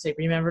trainer always used to say,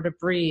 remember to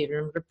breathe,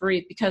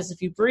 because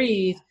if you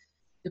breathe,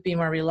 to be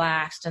more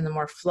relaxed, and the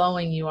more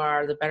flowing you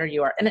are, the better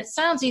you are. And it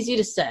sounds easy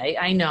to say,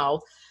 I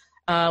know,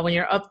 when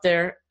you're up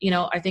there,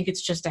 I think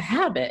it's just a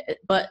habit,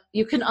 but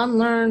you can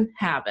unlearn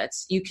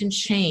habits, you can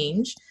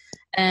change.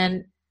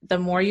 And the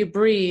more you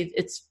breathe,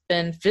 it's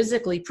been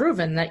physically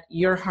proven that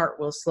your heart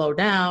will slow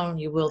down,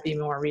 you will be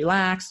more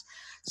relaxed.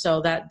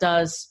 So that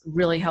does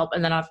really help.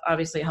 And then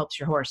obviously it helps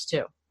your horse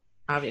too,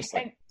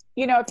 obviously. And,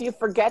 if you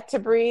forget to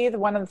breathe,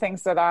 one of the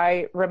things that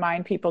I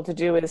remind people to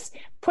do is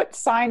put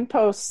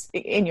signposts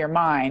in your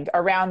mind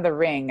around the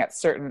ring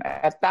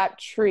at that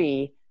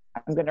tree.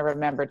 I'm going to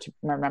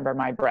remember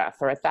my breath,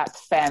 or at that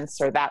fence,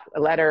 or that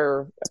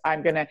letter.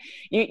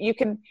 You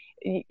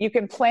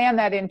can plan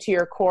that into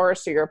your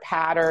course or your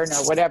pattern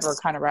or whatever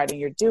kind of riding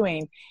you're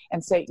doing,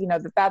 and say,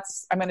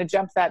 I'm going to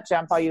jump that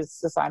jump. I'll use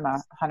this. I'm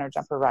a hunter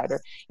jumper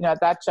rider. At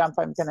that jump,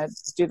 I'm going to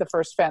do the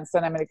first fence.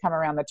 Then I'm going to come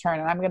around the turn,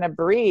 and I'm going to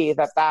breathe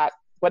at that,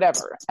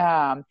 whatever.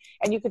 And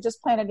you could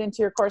just plan it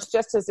into your course,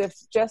 just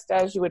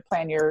as you would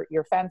plan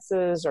your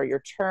fences or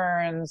your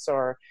turns,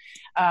 or,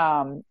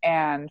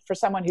 and for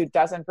someone who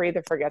doesn't breathe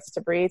or forgets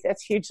to breathe,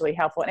 it's hugely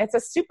helpful. And it's a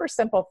super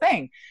simple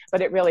thing,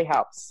 but it really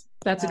helps.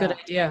 That's a good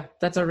idea.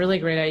 That's a really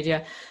great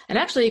idea. And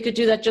actually you could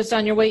do that just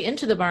on your way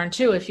into the barn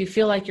too. If you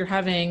feel like you're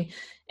having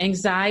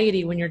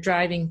anxiety when you're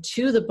driving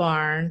to the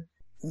barn,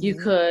 you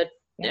could,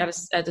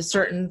 at a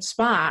certain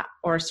spot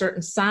or a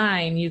certain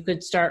sign, you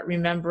could start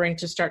remembering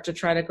to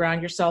try to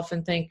ground yourself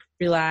and think,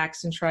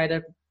 relax, and try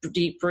to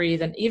deep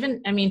breathe. And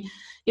even, you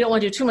don't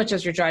want to do too much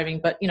as you're driving,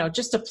 but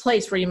just a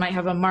place where you might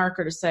have a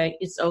marker to say,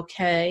 it's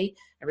okay,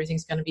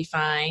 everything's going to be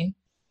fine.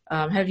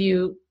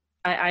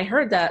 I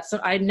heard that,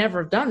 so I'd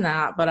never done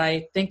that, but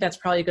I think that's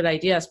probably a good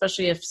idea,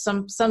 especially if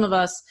some of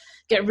us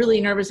get really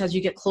nervous as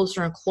you get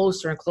closer and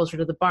closer and closer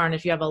to the barn,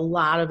 if you have a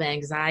lot of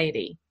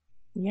anxiety.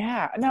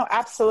 Yeah, no,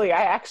 absolutely.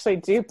 I actually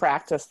do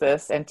practice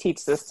this and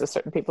teach this to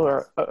certain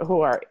people who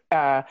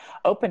are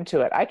open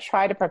to it. I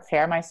try to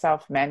prepare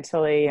myself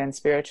mentally and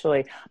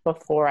spiritually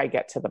before I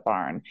get to the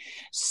barn.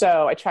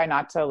 So I try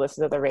not to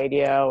listen to the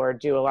radio or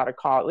do a lot of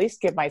call, at least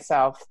give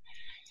myself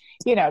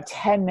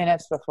 10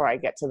 minutes before I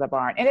get to the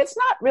barn. And it's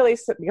not really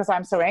because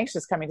I'm so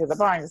anxious coming to the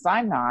barn, because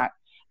I'm not,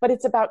 but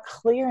it's about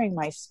clearing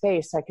my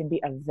space so I can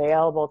be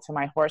available to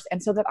my horse,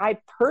 and so that I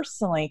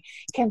personally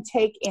can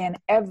take in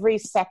every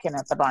second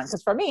at the barn.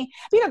 Because for me,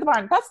 being at the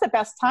barn, that's the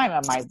best time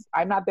of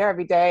I'm not there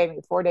every day,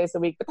 4 days a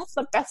week, but that's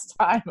the best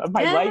time of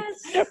my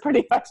life,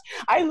 pretty much.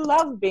 I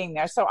love being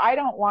there. So I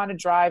don't want to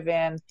drive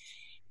in,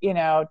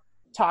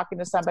 talking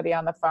to somebody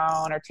on the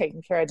phone or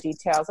taking care of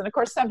details. And of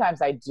course, sometimes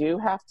I do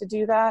have to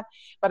do that,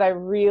 but I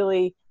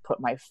really put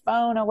my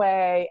phone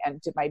away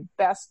and do my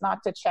best not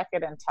to check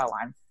it until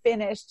I'm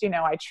finished.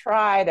 I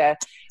try to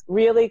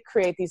really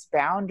create these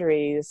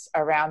boundaries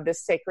around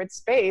this sacred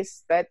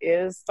space that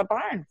is the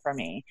barn for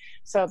me,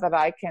 so that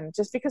I can,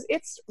 just because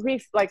it's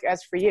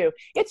as for you,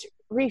 it's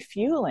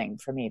refueling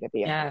for me to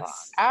be at the barn.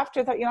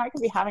 After that, I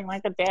could be having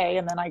like a day,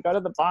 and then I go to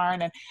the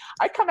barn and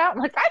I come out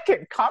and I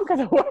can conquer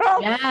the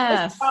world.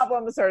 Yes.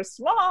 Problems are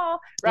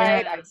small,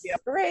 right? Yes. I feel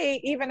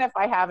great, even if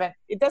I haven't.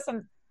 It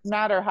doesn't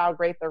matter how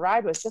great the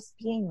ride was. Just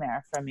being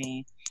there for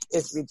me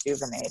is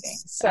rejuvenating.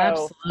 So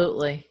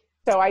absolutely.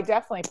 So I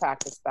definitely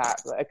practice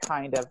that, a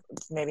kind of,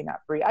 maybe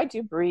not breathe. I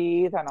do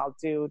breathe, and I'll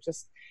do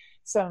just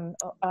some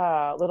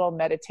little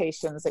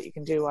meditations that you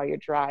can do while you're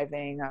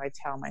driving. I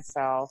tell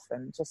myself,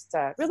 and just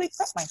really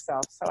prep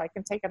myself so I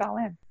can take it all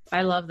in.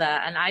 I love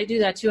that. And I do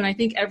that too. And I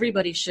think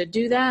everybody should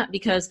do that,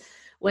 because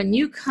when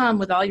you come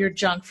with all your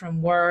junk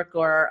from work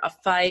or a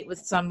fight with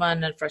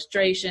someone and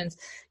frustrations,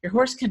 your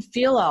horse can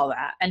feel all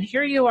that. And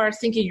here you are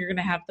thinking you're going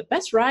to have the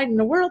best ride in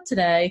the world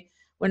today,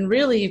 when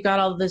really you've got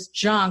all this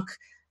junk,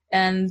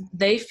 and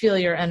they feel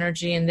your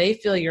energy and they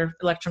feel your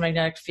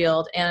electromagnetic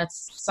field. And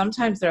it's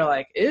sometimes they're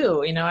like,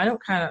 ew, I don't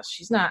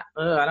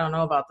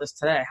know about this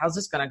today. How's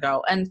this going to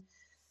go? And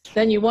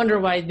then you wonder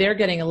why they're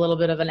getting a little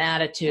bit of an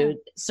attitude.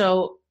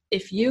 So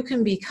if you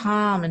can be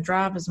calm and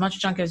drop as much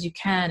junk as you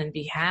can and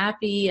be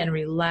happy and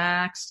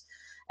relaxed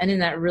and in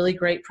that really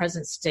great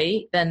present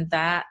state, then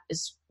that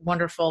is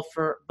wonderful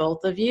for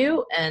both of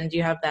you. And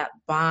you have that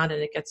bond,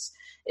 and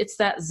it's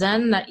that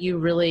Zen that you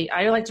really,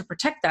 I like to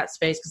protect that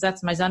space, because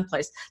that's my Zen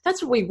place.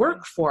 That's what we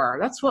work for.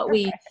 That's what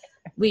we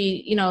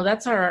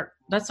that's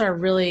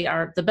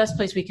the best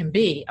place we can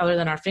be, other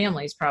than our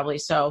families probably.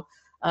 So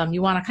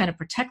you want to kind of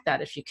protect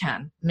that if you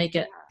can, make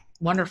it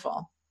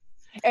wonderful.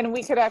 And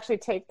we could actually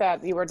take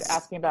that, you were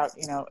asking about,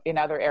 in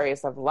other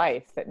areas of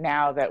life, that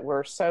now that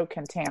we're so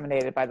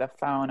contaminated by the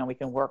phone and we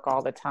can work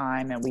all the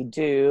time, and we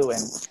do,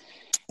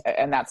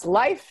 and that's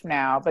life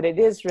now, but it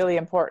is really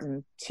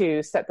important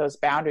to set those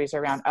boundaries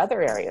around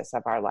other areas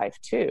of our life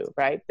too,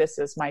 right? This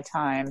is my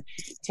time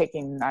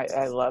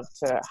I love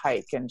to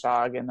hike and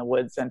jog in the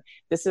woods, and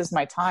this is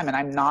my time, and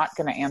I'm not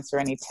going to answer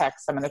any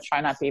texts. I'm going to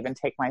try not to even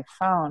take my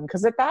phone,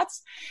 because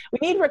we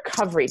need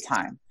recovery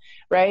time,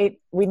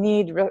 right? We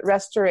need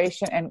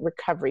restoration and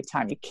recovery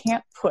time. You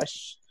can't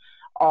push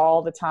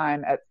all the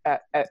time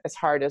at as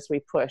hard as we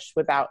push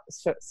without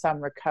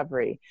some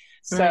recovery.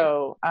 Right.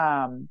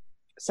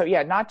 so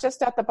yeah, not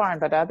just at the barn,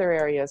 but other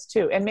areas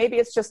too. And maybe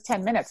it's just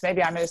 10 minutes.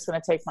 Maybe I'm just going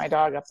to take my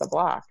dog up the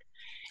block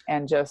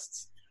and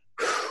just,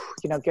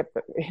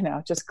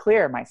 just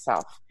clear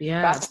myself.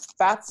 Yeah.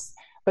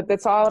 But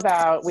it's all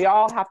about, we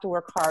all have to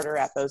work harder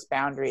at those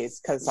boundaries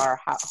because our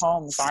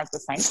homes aren't the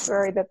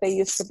sanctuary that they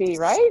used to be,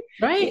 right?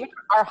 Right. Even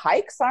our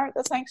hikes aren't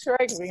the sanctuary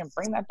because we can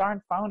bring that darn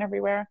phone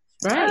everywhere.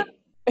 Right.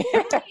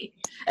 Right.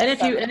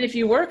 And if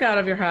you work out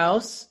of your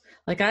house,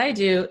 like I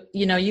do,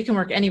 you can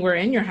work anywhere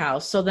in your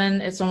house. So then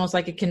it's almost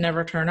like it can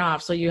never turn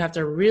off. So you have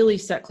to really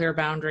set clear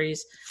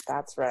boundaries.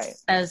 That's right.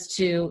 As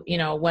to,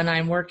 when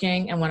I'm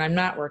working and when I'm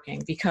not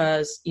working,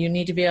 because you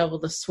need to be able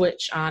to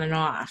switch on and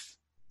off.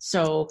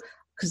 So,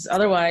 because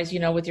otherwise,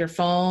 with your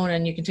phone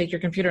and you can take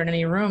your computer in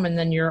any room and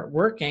then you're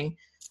working.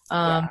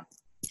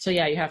 So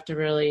yeah, you have to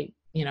really,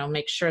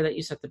 make sure that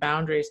you set the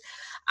boundaries.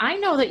 I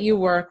know that you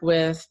work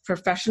with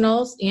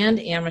professionals and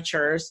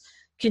amateurs.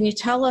 Can you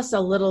tell us a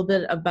little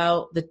bit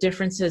about the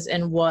differences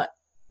in what,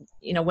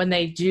 when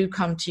they do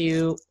come to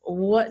you,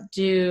 what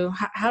do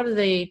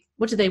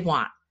they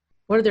want?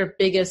 What are their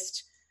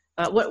biggest,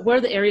 what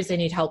are the areas they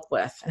need help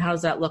with? And how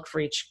does that look for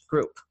each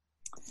group?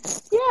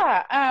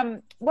 Yeah.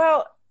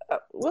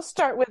 We'll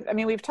start with,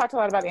 we've talked a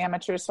lot about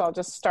amateurs, so I'll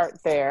just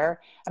start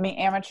there.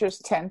 Amateurs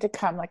tend to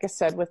come, like I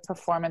said, with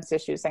performance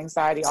issues,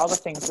 anxiety, all the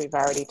things we've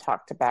already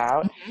talked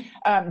about.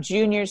 Mm-hmm.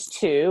 Juniors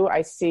too.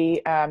 I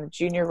see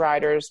junior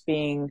riders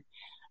being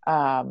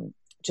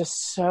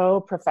just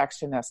so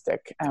perfectionistic.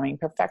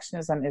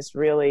 Perfectionism is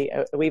really,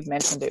 we've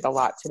mentioned it a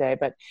lot today,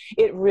 but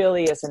it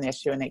really is an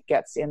issue, and it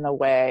gets in the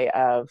way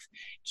of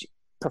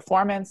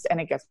performance,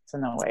 and it gets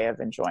in the way of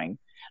enjoying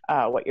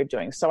what you're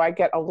doing. So I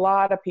get a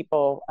lot of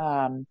people,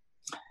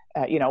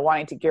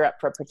 wanting to gear up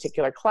for a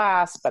particular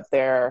class, but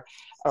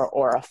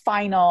or a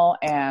final,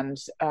 and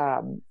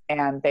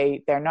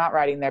they're not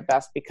riding their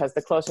best because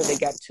the closer they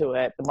get to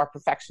it, the more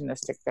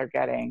perfectionistic they're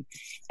getting,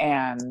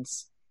 and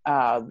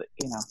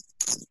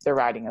their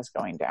riding is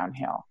going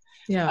downhill.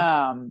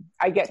 Yeah.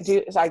 I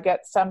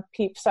get some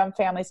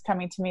families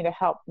coming to me to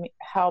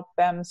help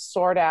them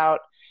sort out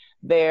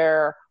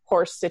their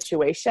horse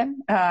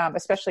situation,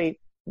 especially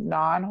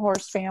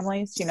non-horse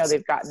families.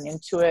 They've gotten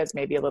into it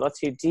maybe a little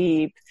too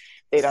deep.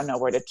 They don't know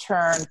where to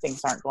turn.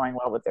 Things aren't going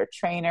well with their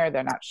trainer.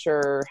 They're not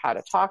sure how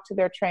to talk to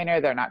their trainer.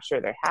 They're not sure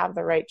they have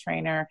the right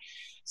trainer.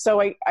 So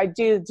I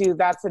do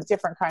that's a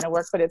different kind of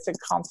work, but it's a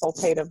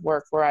consultative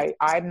work where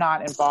I'm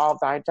not involved.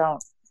 I'm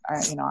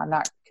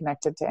not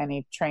connected to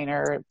any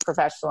trainer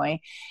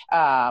professionally.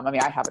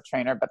 I have a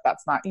trainer, but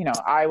that's not,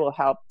 I will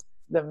help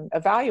them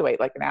evaluate,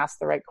 and ask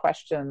the right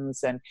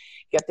questions and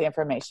get the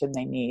information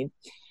they need.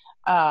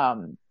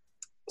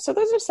 So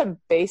those are some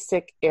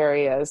basic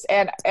areas.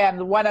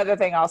 And one other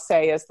thing I'll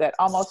say is that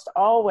almost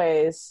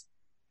always,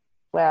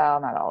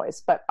 well, not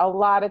always, but a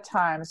lot of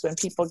times when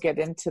people get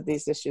into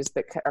these issues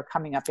that are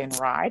coming up in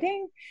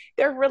riding,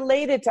 they're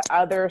related to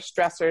other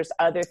stressors,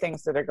 other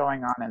things that are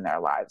going on in their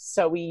lives.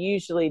 So we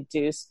usually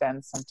do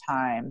spend some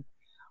time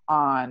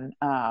on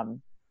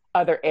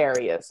other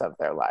areas of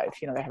their life.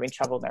 They're having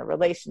trouble in their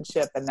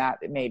relationship, and that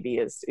maybe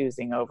is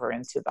oozing over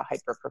into the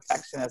hyper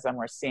perfectionism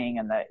we're seeing,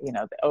 and the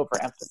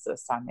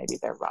overemphasis on maybe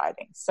their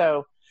riding.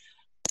 So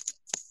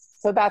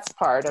that's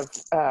part of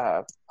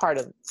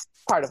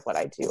what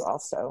I do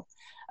also.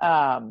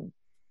 And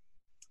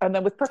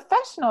then with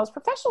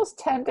professionals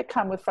tend to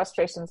come with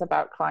frustrations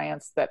about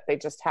clients that they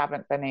just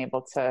haven't been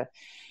able to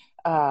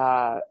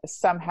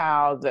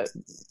somehow, that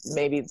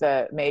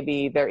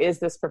maybe there is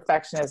this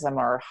perfectionism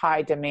or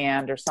high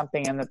demand or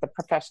something, and that the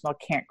professional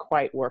can't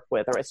quite work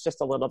with, or it's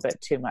just a little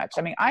bit too much.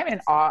 I'm in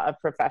awe of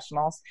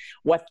professionals,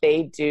 what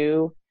they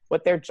do,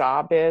 what their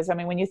job is.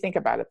 When you think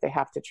about it, they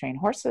have to train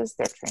horses,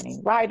 they're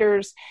training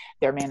riders,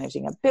 they're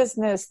managing a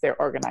business,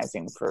 they're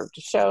organizing for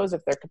shows,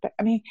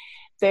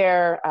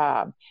 they're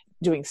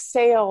doing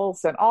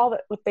sales and all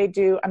that, what they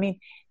do.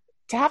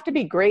 To have to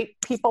be great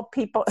people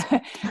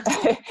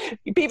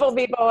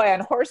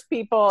and horse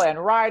people and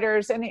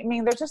riders. And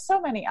there's just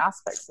so many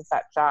aspects of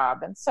that job.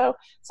 And so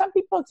some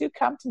people do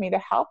come to me to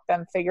help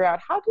them figure out,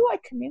 how do I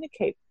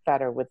communicate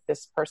better with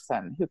this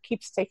person who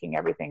keeps taking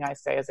everything I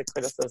say as a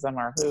criticism,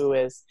 or who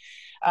is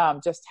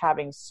just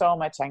having so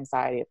much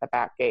anxiety at the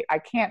back gate.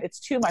 It's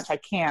too much. I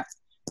can't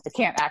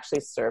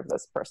actually serve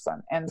this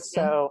person. And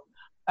so,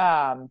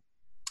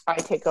 I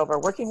take over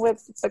working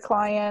with the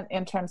client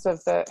in terms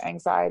of the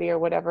anxiety or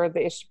whatever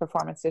the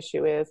performance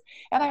issue is.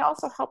 And I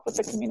also help with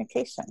the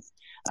communication.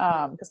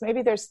 Because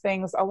maybe there's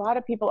things, a lot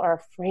of people are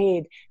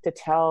afraid to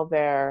tell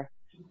their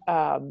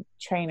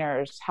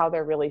trainers how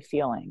they're really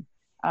feeling.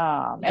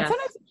 And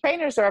sometimes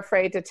trainers are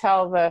afraid to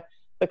tell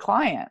the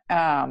client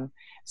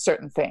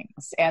certain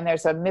things. And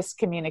there's a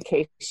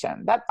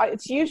miscommunication. That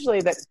it's usually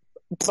that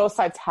both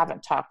sides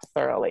haven't talked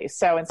thoroughly.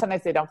 And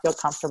sometimes they don't feel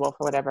comfortable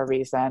for whatever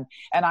reason.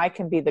 And I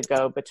can be the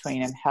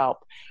go-between and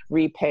help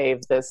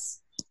repave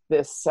this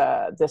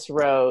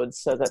road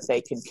so that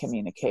they can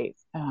communicate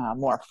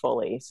more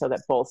fully, so that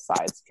both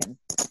sides can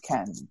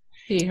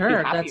be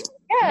heard.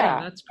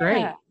 That's great.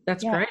 Yeah.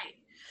 That's great.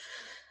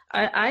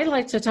 I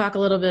like to talk a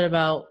little bit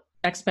about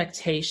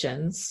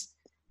expectations.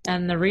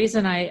 And the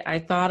reason I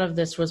thought of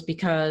this was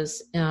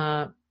because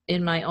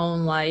in my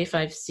own life,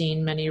 I've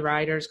seen many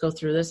riders go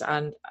through this,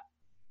 and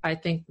I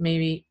think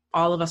maybe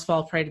all of us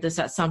fall prey to this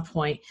at some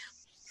point.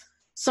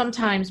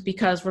 Sometimes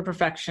because we're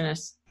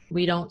perfectionists,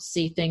 we don't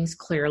see things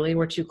clearly.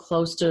 We're too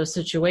close to a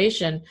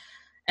situation.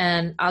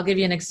 And I'll give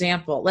you an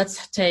example.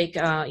 Let's take,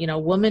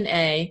 woman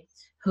A,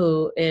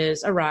 who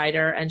is a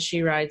rider, and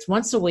she rides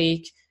once a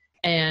week,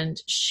 and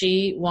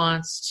she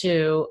wants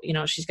to,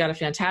 she's got a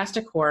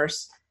fantastic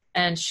horse,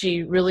 and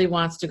she really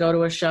wants to go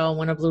to a show and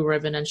win a blue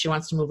ribbon, and she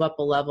wants to move up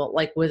a level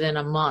like within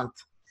a month.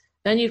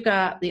 Then you've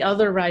got the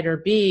other rider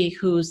B,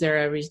 who's there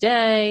every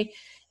day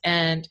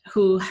and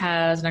who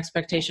has an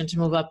expectation to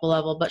move up a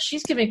level, but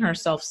she's giving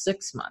herself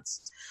 6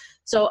 months.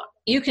 So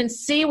you can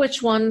see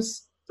which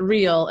one's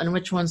real and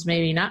which one's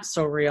maybe not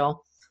so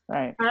real.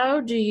 Right.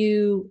 How do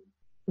you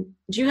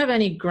have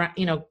any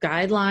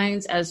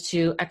guidelines as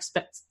to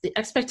the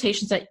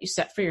expectations that you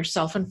set for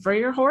yourself and for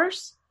your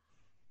horse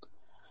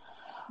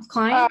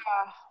client?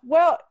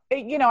 Well,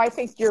 I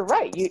think you're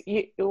right.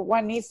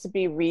 One needs to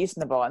be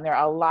reasonable, and there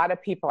are a lot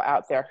of people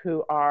out there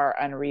who are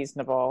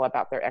unreasonable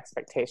about their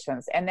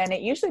expectations, and then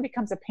it usually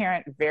becomes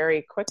apparent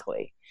very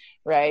quickly,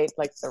 right?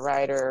 Like the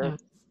rider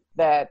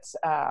that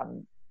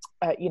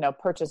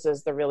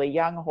purchases the really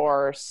young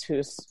horse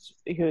who's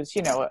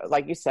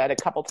like you said, a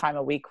couple time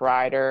a week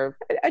rider,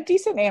 a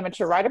decent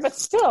amateur rider, but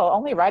still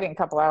only riding a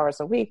couple hours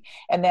a week.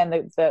 And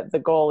then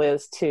the goal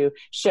is to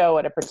show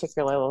at a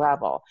particular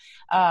level.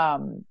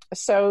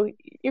 So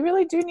you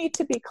really do need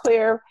to be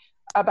clear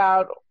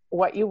about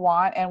what you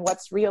want and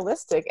what's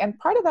realistic. And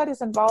part of that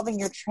is involving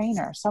your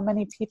trainer. So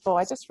many people,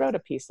 I just wrote a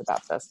piece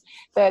about this,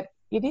 that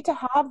you need to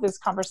have these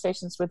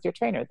conversations with your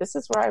trainer. This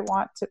is where I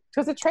want to,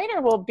 because the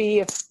trainer will be,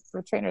 if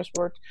the trainer's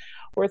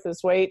worth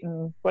his weight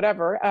and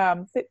whatever,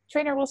 the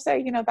trainer will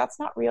say, that's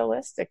not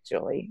realistic,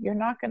 Julie. You're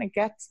not going to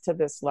get to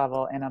this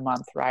level in a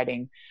month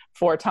riding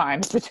 4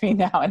 times between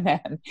now and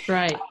then.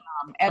 Right.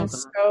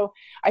 So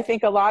I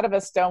think a lot of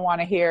us don't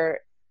want to hear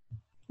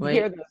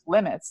those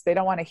limits. They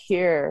don't want to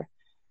hear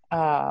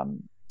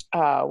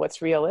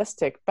what's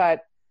realistic,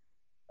 but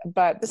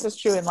this is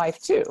true in life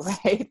too,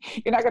 right?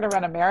 You're not going to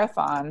run a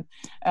marathon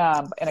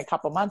in a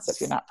couple months if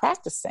you're not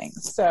practicing.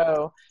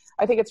 So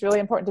I think it's really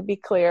important to be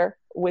clear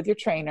with your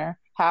trainer,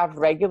 have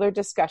regular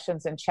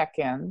discussions and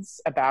check-ins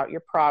about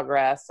your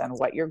progress and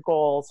what your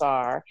goals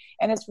are.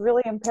 And it's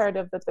really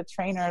imperative that the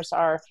trainers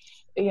are,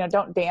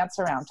 don't dance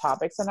around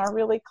topics and are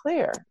really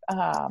clear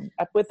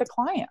with the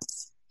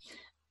clients.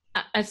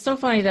 It's so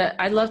funny that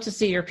I'd love to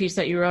see your piece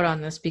that you wrote on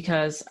this,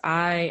 because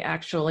I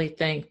actually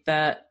think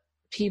that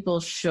people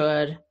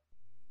should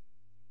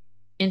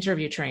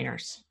interview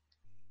trainers.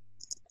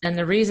 And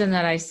the reason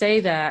that I say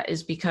that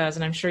is because,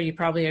 and I'm sure you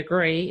probably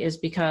agree, is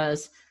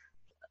because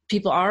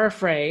people are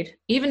afraid.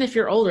 Even if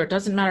you're older, it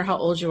doesn't matter how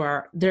old you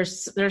are.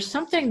 There's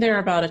something there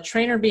about a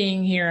trainer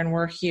being here and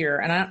we're here.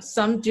 And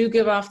some do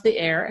give off the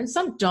air and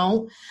some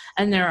don't.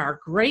 And there are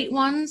great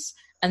ones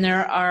and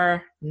there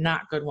are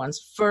not good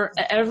ones. For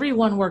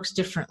everyone works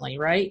differently,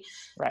 right?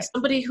 Right.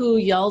 Somebody who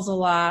yells a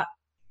lot,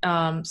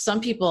 some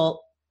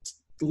people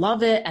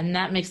love it and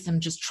that makes them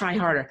just try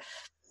harder.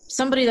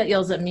 Somebody that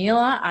yells at me a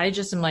lot, I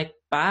just am like,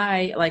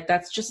 bye. Like,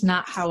 that's just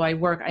not how I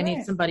work. I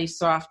need somebody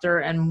softer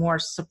and more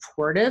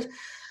supportive.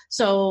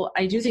 So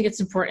I do think it's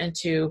important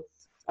to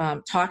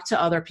talk to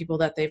other people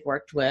that they've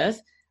worked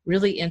with,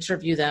 really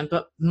interview them.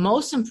 But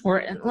most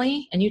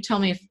importantly, and you tell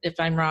me if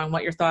I'm wrong,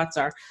 what your thoughts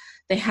are,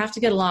 they have to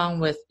get along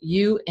with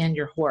you and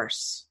your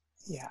horse.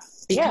 Yeah.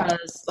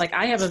 Because like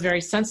I have a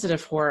very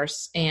sensitive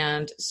horse.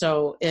 And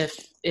so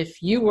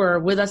if you were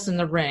with us in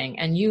the ring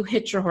and you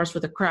hit your horse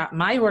with a crop,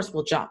 my horse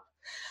will jump.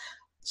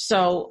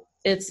 So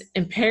it's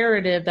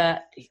imperative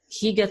that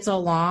he gets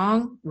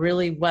along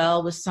really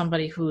well with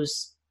somebody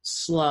who's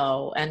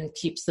slow and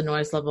keeps the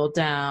noise level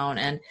down.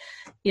 And,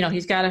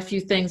 he's got a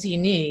few things he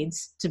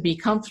needs to be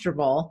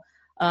comfortable.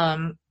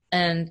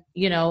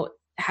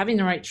 Having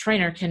the right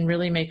trainer can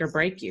really make or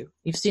break you.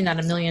 You've seen that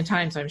a million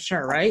times, I'm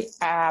sure, right?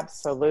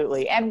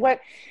 Absolutely. And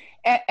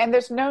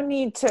there's no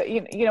need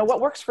to, what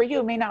works for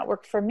you may not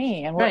work for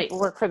me and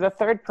work for the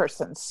third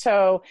person.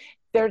 So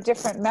there are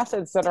different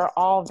methods that are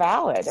all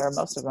valid, or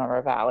most of them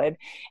are valid.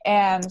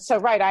 And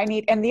so,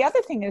 and the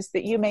other thing is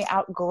that you may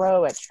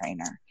outgrow a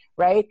trainer,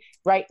 right?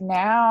 Right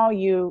now,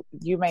 you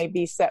may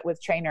be set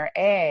with trainer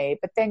A,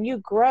 but then you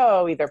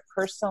grow either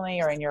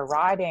personally or in your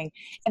riding,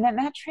 and then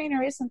that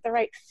trainer isn't the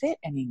right fit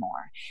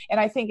anymore. And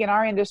I think in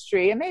our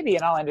industry, and maybe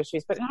in all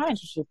industries, but in our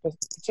industry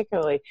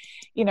particularly,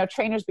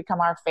 trainers become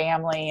our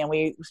family, and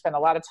we spend a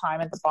lot of time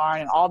at the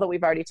barn, and all that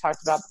we've already talked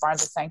about, the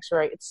barn's a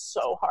sanctuary. It's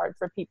so hard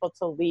for people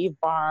to leave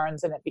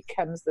barns, and it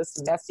becomes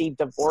this messy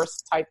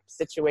divorce type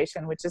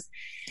situation, which is,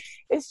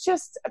 it's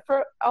just,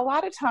 for a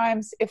lot of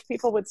times, if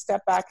people would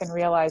step back and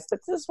realize that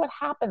this is what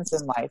happens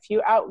in life.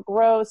 You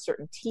outgrow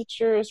certain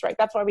teachers, right?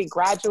 That's why we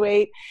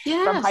graduate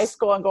from high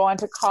school and go on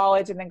to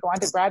college and then go on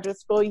to graduate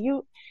school.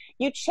 You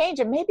you change,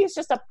 and maybe it's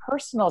just a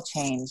personal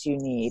change you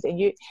need. And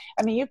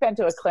you've been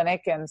to a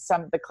clinic and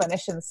the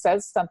clinician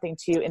says something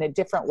to you in a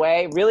different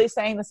way, really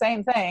saying the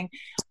same thing,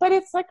 but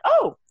it's like,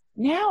 oh,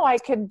 now I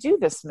can do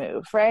this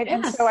move, right?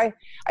 Yes. And so I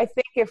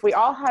think if we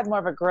all had more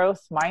of a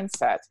growth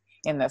mindset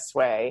in this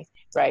way,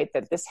 right,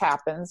 that this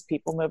happens,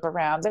 people move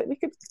around, that we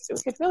could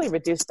really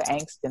reduce the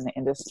angst in the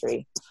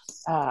industry,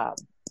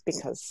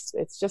 because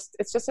it's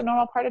just a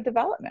normal part of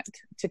development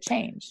to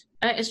change.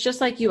 It's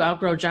just like you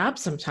outgrow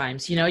jobs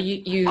sometimes. You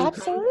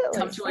Absolutely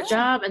come to a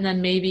job, and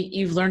then maybe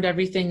you've learned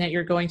everything that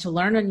you're going to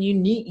learn, and you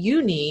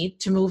need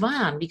to move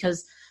on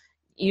because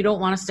you don't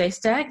want to stay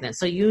stagnant.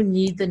 So you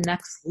need the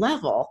next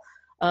level.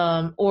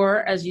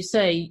 Or as you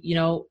say,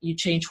 you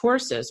change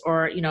horses,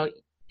 or,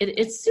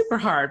 it's super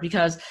hard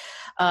because,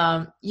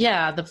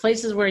 the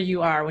places where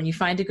you are, when you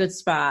find a good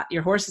spot,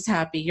 your horse is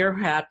happy, you're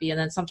happy. And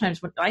then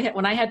sometimes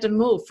when I had to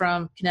move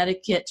from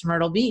Connecticut to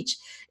Myrtle Beach,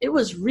 it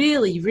was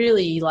really,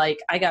 really like,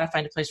 I got to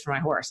find a place for my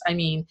horse. I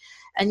mean,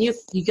 and you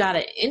got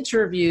to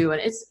interview,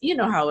 and it's,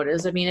 how it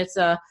is. I mean, it's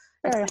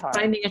like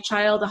finding a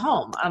child a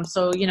home.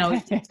 So, you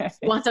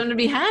want them to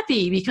be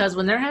happy, because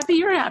when they're happy,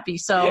 you're happy.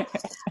 So,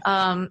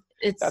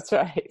 that's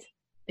right.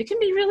 It can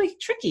be really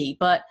tricky,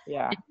 but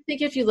yeah. I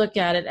think if you look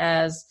at it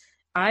as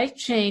I've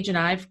changed and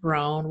I've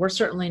grown, we're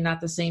certainly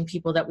not the same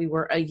people that we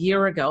were a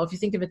year ago. If you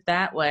think of it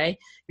that way,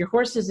 your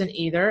horse isn't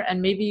either,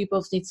 and maybe you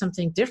both need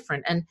something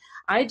different. And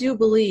I do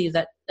believe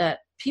that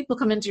people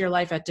come into your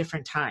life at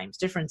different times,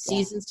 different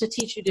seasons to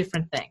teach you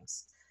different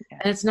things. Yeah.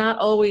 And it's not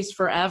always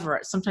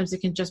forever. Sometimes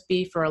it can just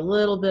be for a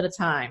little bit of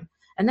time,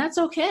 and that's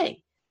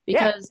okay.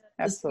 Because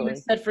as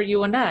said for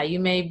you and I, you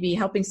may be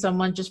helping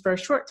someone just for a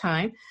short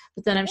time,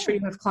 but then I'm sure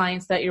you have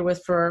clients that you're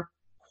with for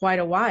quite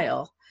a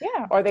while.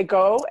 Yeah, or they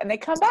go and they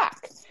come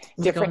back.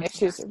 Different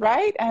issues,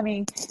 right? I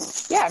mean,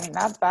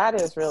 that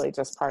is really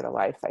just part of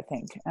life, I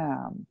think.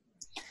 And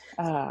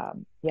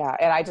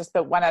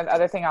the one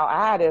other thing I'll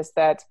add is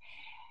that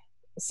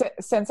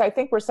since I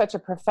think we're such a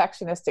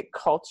perfectionistic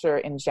culture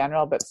in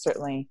general, but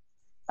certainly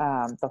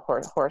the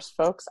horse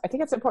folks, I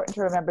think it's important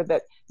to remember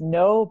that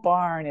no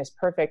barn is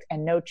perfect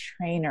and no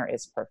trainer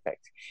is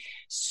perfect.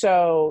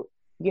 So,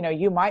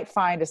 you might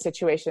find a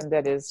situation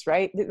that is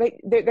right.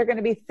 There are going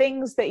to be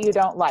things that you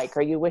don't like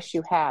or you wish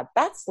you had.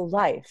 That's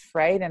life,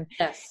 right? And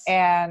yes.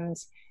 And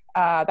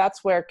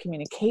that's where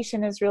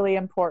communication is really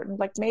important.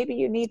 Like maybe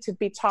you need to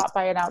be taught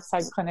by an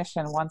outside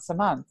clinician once a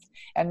month,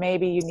 and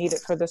maybe you need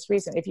it for this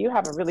reason. If you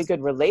have a really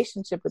good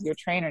relationship with your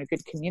trainer and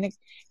good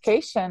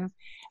communication,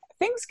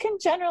 things can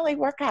generally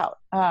work out.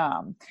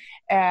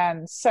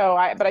 And so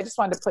but I just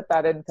wanted to put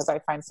that in because I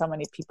find so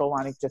many people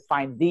wanting to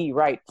find the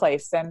right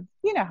place. And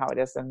you know how it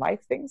is in life.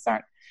 Things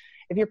aren't,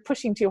 if you're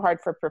pushing too hard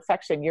for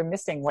perfection, you're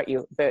missing what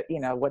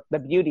the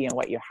beauty in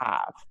what you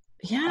have.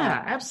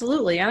 Yeah,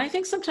 absolutely. And I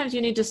think sometimes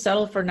you need to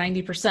settle for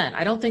 90%.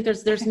 I don't think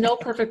there's no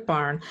perfect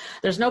barn.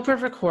 There's no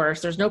perfect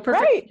horse. There's no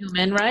perfect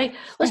human, right?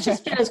 Let's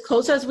just get as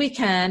close as we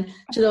can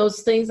to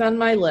those things on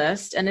my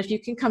list. And if you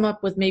can come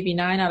up with maybe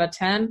 9 out of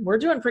 10, we're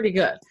doing pretty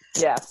good.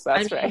 Yes,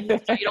 that's right. You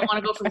don't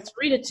want to go from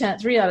 3 to 10,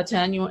 3 out of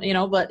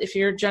 10, but if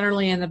you're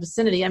generally in the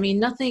vicinity, I mean,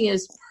 nothing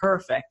is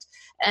perfect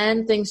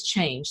and things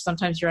change.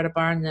 Sometimes you're at a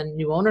barn and then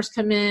new owners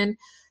come in.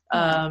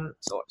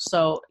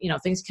 So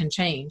things can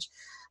change.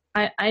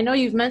 I know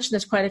you've mentioned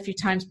this quite a few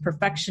times,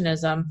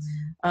 perfectionism,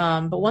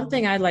 but one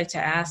thing I'd like to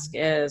ask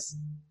is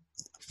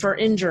for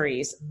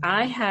injuries.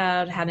 I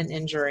had an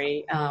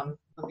injury. Let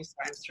me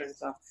turn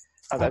this off.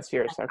 Oh, that's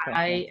yours.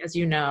 Okay. As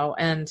you know,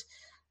 and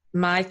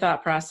my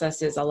thought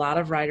process is a lot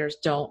of writers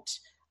don't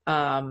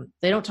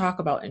talk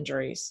about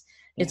injuries.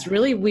 Yeah. It's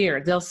really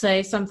weird. They'll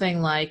say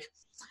something like,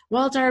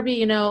 well,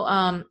 Darby,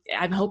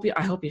 I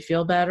hope you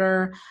feel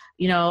better.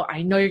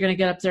 I know you're going to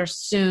get up there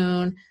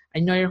soon. I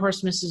know your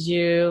horse misses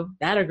you,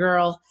 that a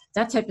girl,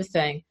 that type of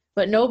thing.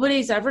 But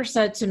nobody's ever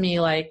said to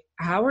me, like,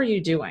 how are you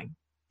doing?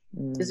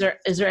 Is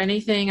there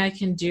anything I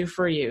can do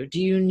for you?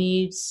 Do you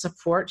need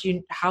support?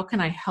 How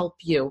can I help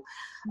you?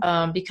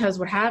 Because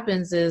what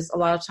happens is a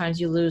lot of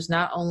times you lose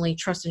not only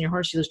trust in your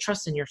horse, you lose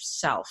trust in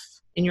yourself,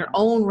 in your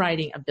own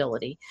riding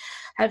ability.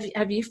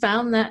 Have you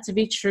found that to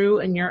be true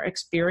in your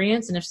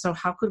experience? And if so,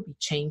 how could we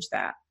change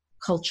that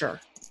culture?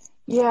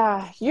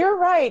 Yeah, you're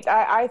right.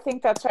 I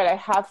think that's right. I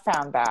have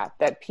found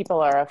that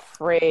people are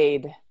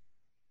afraid.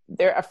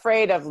 They're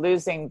afraid of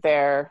losing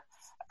their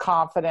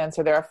confidence,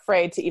 or they're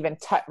afraid to even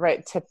touch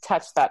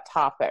that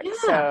topic. Yeah.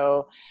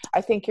 So I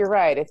think you're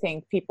right. I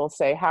think people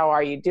say, how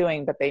are you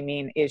doing? But they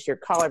mean, is your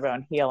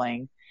collarbone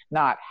healing?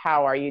 Not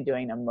how are you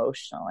doing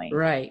emotionally?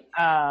 Right.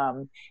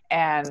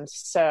 And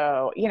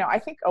so, I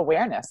think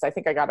awareness, I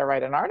think I got to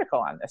write an article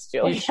on this,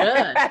 Julie. You should.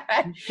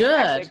 Actually,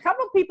 a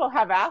couple of people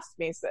have asked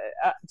me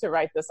to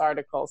write this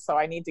article, so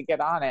I need to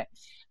get on it.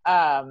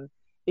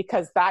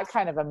 Because that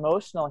kind of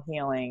emotional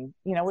healing,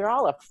 we're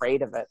all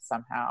afraid of it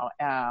somehow.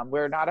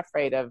 We're not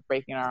afraid of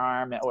breaking our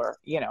arm or,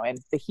 and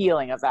the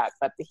healing of that,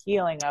 but the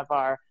healing of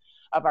our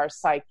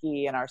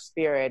psyche and our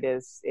spirit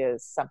is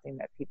something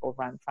that people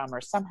run from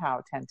or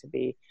somehow tend to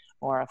be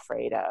more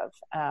afraid of.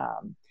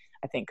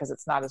 I think because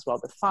it's not as well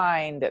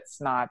defined.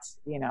 It's not,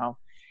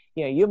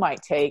 you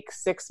might take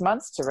 6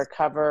 months to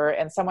recover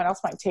and someone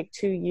else might take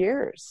 2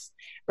 years,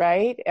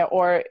 right?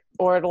 Or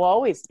it'll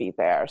always be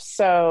there.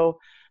 So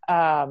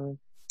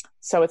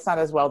it's not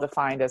as well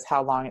defined as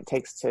how long it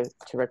takes to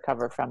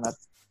recover from a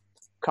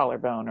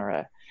collarbone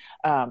or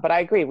but I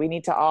agree, we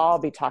need to all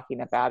be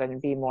talking about it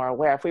and be more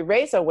aware. If we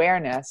raise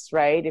awareness,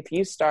 right? If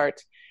you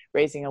start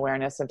raising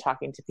awareness and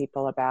talking to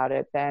people about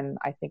it, then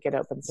I think it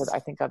opens it. I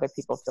think other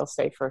people feel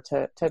safer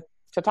to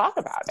talk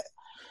about it.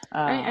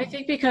 I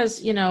think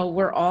because,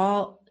 we're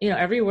all,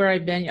 everywhere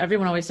I've been,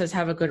 everyone always says,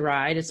 have a good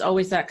ride. It's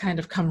always that kind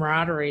of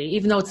camaraderie,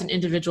 even though it's an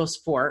individual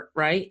sport.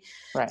 Right.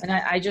 And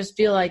I just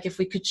feel like if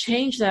we could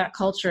change that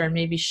culture and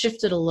maybe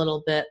shift it a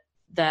little bit,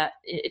 that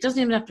it doesn't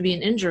even have to be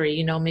an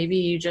injury. Maybe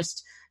you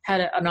just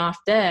had an off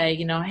day,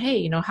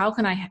 hey, how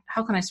can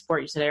I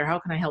support you today? Or how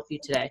can I help you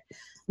today?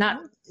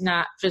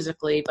 Not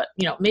physically, but,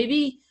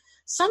 maybe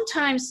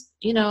sometimes,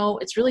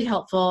 it's really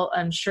helpful.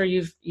 I'm sure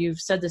you've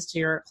said this to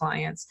your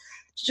clients,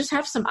 to just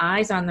have some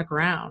eyes on the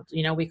ground,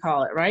 we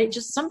call it, right?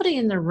 Just somebody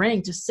in the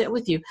ring to sit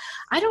with you.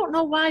 I don't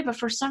know why, but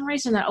for some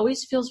reason that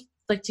always feels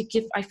like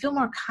I feel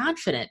more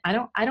confident. I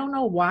don't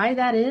know why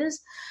that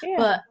is,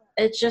 but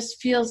it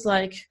just feels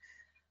like,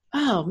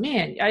 oh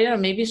man, I don't know,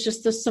 maybe it's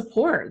just the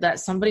support that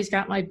somebody's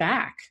got my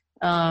back.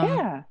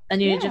 And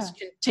you just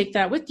can take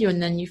that with you,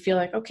 and then you feel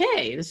like,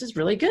 okay, this is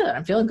really good.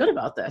 I'm feeling good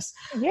about this.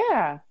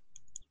 Yeah.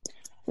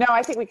 No,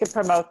 I think we could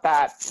promote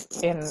that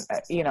in,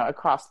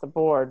 across the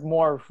board,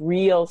 more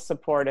real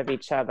support of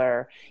each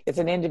other. It's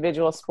an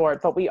individual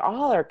sport, but we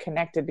all are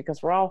connected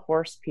because we're all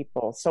horse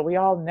people. So we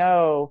all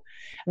know,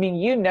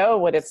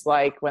 what it's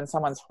like when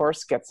someone's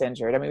horse gets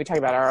injured. We talk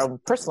about our own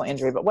personal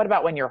injury, but what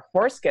about when your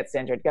horse gets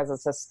injured? Because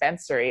it's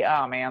suspensory.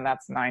 Oh man,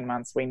 that's 9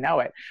 months. We know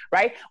it,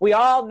 right? We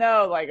all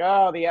know, like,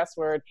 oh, the S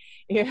word,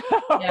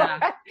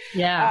 Yeah.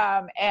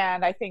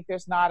 And I think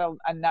there's not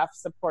enough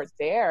support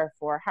there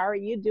for, how are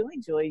you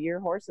doing, Julie? Your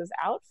horse is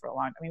out for a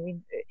long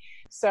time.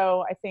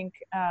 So I think,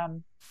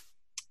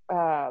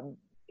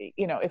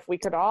 if we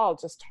could all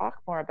just talk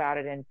more about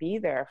it and be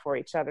there for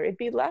each other, it'd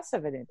be less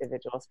of an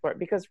individual sport,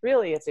 because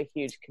really it's a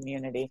huge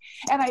community.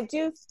 And I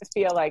do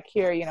feel like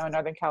here, in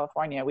Northern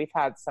California, we've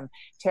had some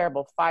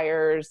terrible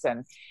fires,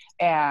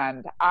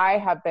 and I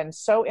have been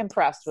so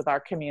impressed with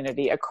our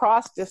community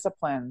across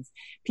disciplines,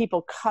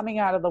 people coming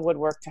out of the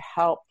woodwork to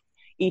help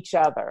each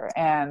other.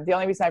 And the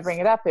only reason I bring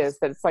it up is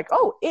that it's like,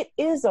 oh, it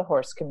is a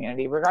horse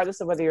community,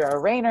 regardless of whether you're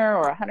a reiner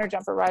or a hunter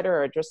jumper rider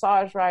or a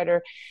dressage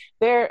rider.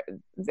 There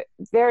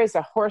is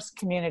a horse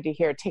community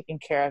here taking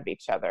care of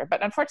each other.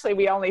 But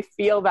unfortunately, we only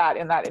feel that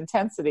in that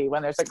intensity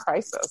when there's a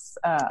crisis.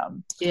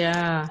 But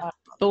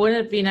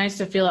wouldn't it be nice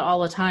to feel it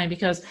all the time?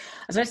 Because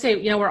as I say,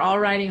 we're all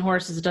riding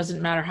horses. It doesn't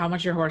matter how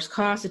much your horse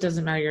costs. It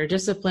doesn't matter your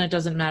discipline. It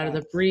doesn't matter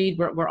the breed.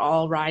 We're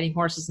all riding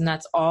horses, and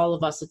that's all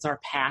of us. It's our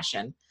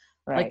passion.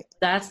 Right. Like,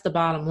 that's the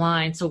bottom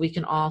line, so we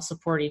can all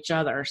support each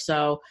other.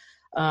 So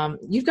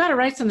you've got to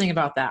write something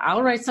about that.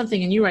 I'll write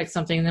something and you write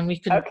something, and then we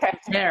can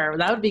compare.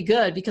 That would be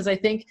good, because I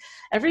think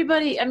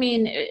everybody,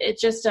 it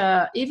just,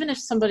 even if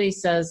somebody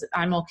says,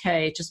 I'm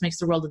okay, it just makes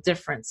the world a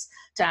difference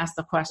to ask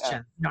the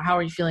question, how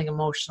are you feeling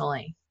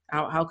emotionally?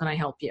 How can I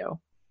help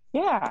you?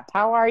 Yeah.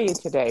 How are you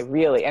today?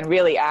 Really? And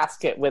really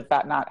ask it with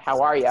that, not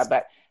how are you,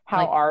 but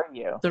how are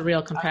you? The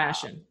real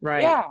compassion,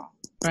 right? Yeah.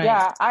 Right.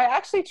 Yeah, I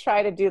actually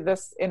try to do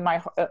this in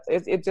my,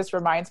 it just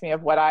reminds me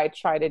of what I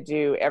try to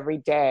do every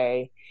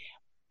day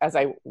as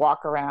I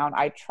walk around.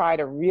 I try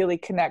to really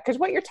connect, because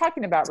what you're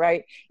talking about,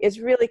 right, is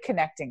really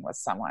connecting with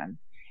someone.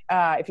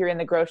 If you're in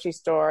the grocery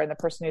store and the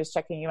person who's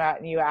checking you out,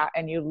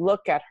 and you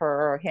look at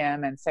her or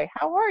him and say,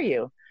 how are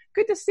you?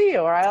 Good to see you.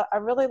 Or I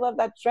really love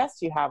that dress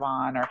you have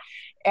on.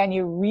 And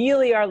you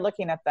really are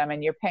looking at them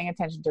and you're paying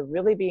attention to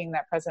really being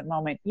that present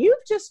moment.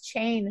 You've just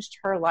changed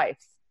her life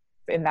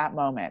in that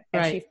moment,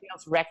 and she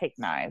feels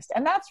recognized.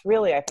 And that's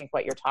really, I think,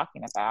 what you're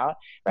talking about,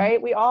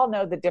 right? We all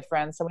know the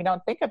difference, and we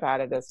don't think about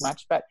it as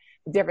much, but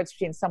the difference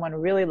between someone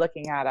really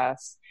looking at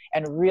us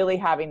and really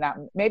having that,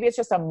 maybe it's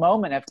just a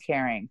moment of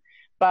caring,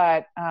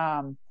 but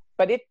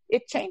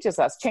it changes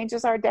us,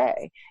 changes our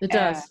day. It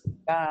does.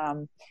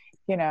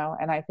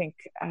 And I think,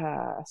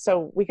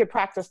 so we could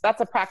practice,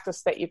 that's a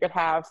practice that you could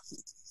have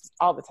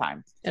all the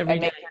time. Every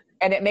day.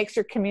 And it makes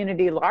your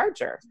community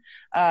larger,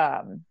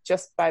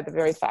 just by the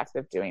very fact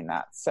of doing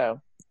that. So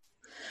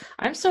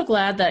I'm so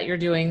glad that you're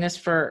doing this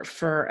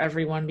for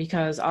everyone,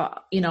 because,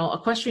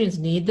 equestrians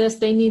need this.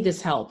 They need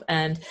this help.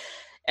 And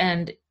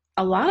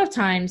a lot of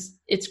times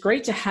it's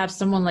great to have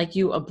someone like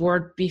you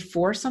aboard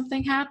before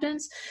something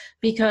happens,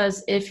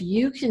 because if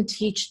you can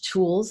teach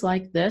tools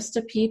like this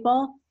to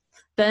people,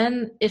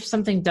 then if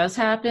something does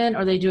happen,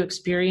 or they do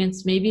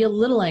experience maybe a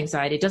little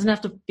anxiety, it doesn't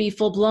have to be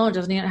full blown, it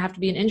doesn't even have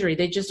to be an injury.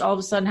 They just all of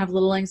a sudden have a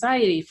little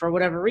anxiety for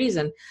whatever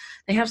reason.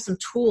 They have some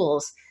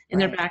tools in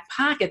their back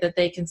pocket that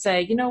they can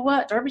say, you know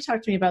what, Darby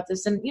talked to me about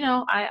this, and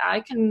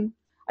I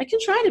I can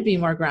try to be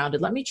more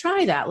grounded. Let me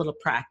try that little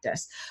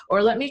practice.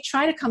 Or let me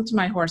try to come to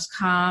my horse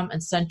calm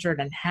and centered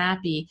and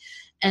happy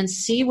and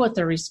see what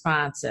the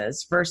response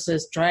is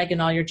versus dragging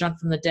all your junk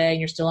from the day and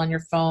you're still on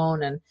your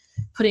phone and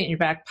putting it in your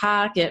back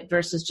pocket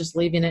versus just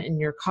leaving it in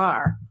your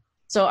car.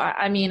 So,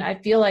 I mean, I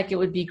feel like it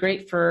would be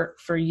great for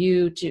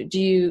you to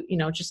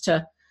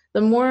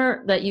the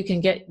more that you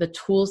can get the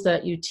tools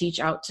that you teach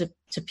out to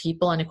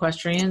people and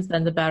equestrians,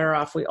 then the better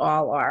off we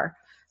all are,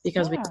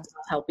 because we can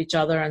help each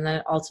other, and then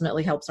it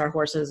ultimately helps our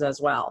horses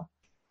as well.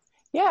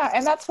 Yeah,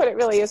 and that's what it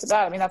really is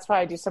about. I mean, that's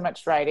why I do so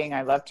much writing.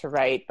 I love to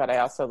write, but I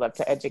also love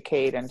to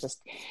educate, and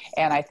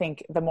I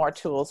think the more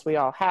tools we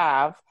all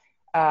have,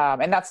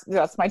 and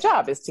that's my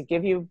job, is to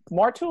give you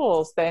more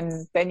tools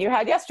than you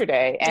had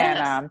yesterday.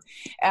 And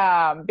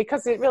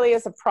because it really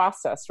is a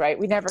process, right?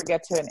 We never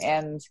get to an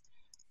end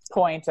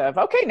point of,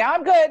 okay, now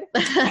I'm good.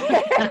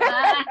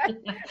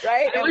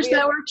 Right? I wish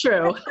that were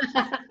true.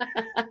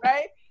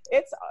 Right?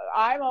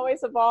 I'm always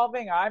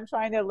evolving. I'm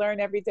trying to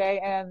learn every day.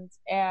 And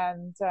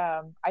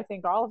I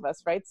think all of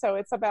us, right? So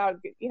it's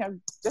about,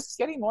 just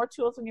getting more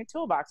tools in your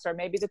toolbox, or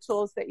maybe the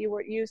tools that you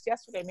used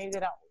yesterday, maybe they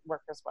don't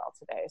work as well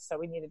today. So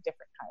we need a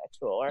different kind of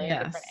tool, or a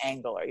different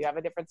angle, or you have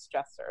a different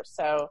stressor.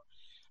 So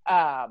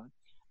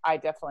I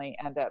definitely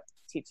end up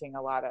teaching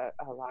a lot of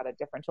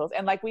different tools.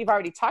 And like we've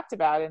already talked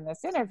about in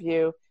this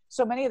interview,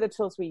 so many of the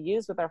tools we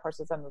use with our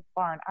horses in the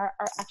barn are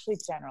actually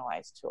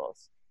generalized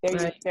tools.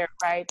 They're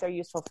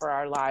useful for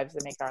our lives.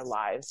 They make our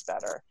lives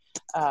better.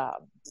 I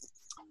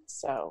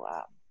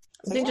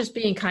think just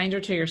being kinder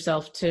to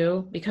yourself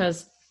too,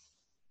 because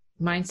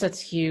mindset's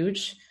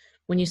huge.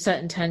 When you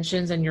set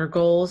intentions and your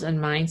goals and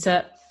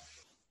mindset,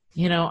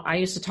 I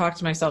used to talk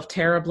to myself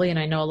terribly, and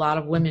I know a lot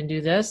of women do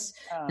this.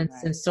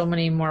 Since so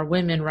many more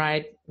women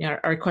ride,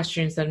 are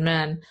equestrians than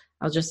men,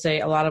 I'll just say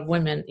a lot of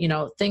women,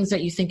 things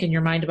that you think in your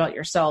mind about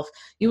yourself,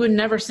 you would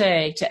never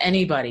say to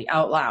anybody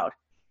out loud.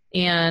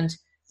 And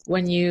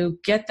when you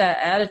get that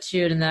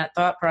attitude and that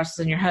thought process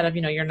in your head of,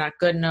 you're not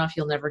good enough,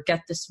 you'll never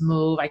get this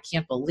move, I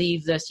can't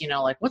believe this,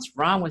 like, what's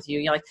wrong with you?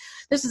 You're like,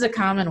 this is a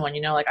common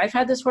one, like, I've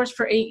had this horse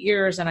for 8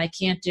 years and I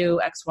can't do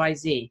X, Y,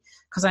 Z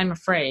because I'm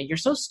afraid. You're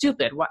so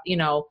stupid. What,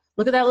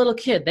 look at that little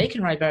kid. They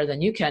can ride better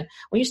than you can.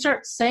 When you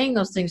start saying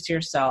those things to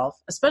yourself,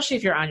 especially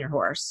if you're on your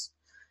horse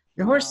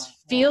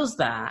feels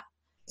that.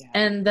 Yeah.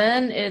 And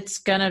then it's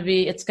going to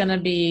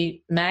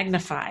be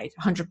magnified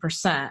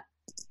 100%.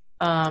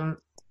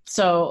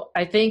 So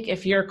I think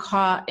if you're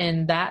caught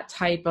in that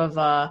type of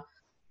a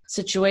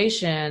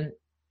situation,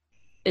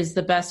 is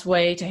the best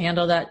way to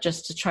handle that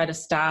just to try to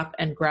stop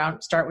and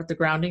start with the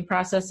grounding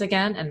process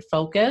again and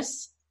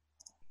focus?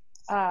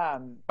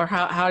 Or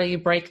how do you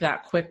break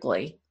that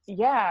quickly?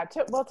 Yeah.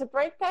 To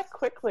break that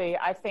quickly,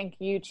 I think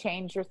you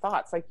change your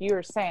thoughts. Like you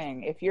were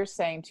saying, if you're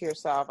saying to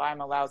yourself,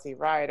 I'm a lousy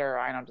rider,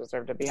 I don't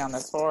deserve to be on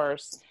this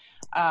horse,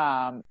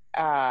 the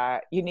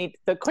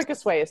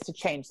quickest way is to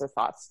change the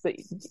thoughts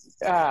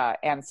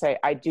and say,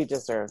 I do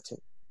deserve to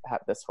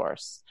have this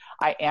horse.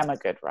 I am a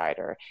good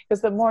rider.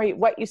 Because the more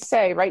what you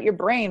say, right, your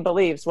brain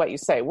believes what you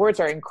say. Words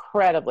are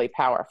incredibly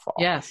powerful.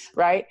 Yes.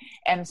 Right.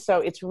 And so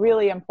it's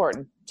really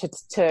important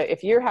to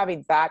if you're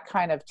having that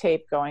kind of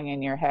tape going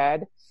in your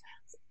head,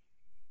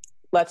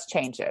 let's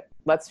change it.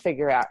 Let's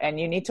figure out. And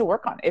you need to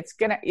work on it.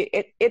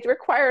 It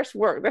requires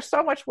work. There's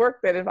so much work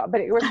but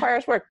it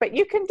requires work, but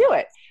you can do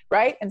it,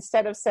 right?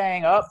 Instead of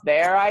saying, oh,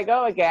 there I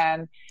go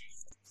again.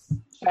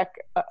 Check.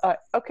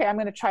 Okay. I'm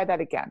going to try that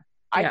again.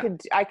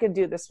 I could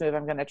do this move.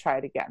 I'm going to try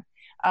it again.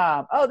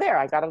 There,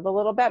 I got it a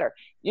little better.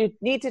 You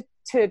need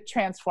to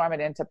transform it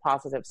into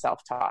positive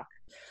self-talk.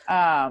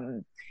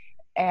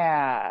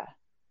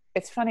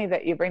 It's funny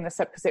that you bring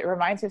this up because it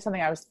reminds me of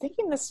something I was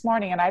thinking this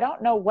morning, and I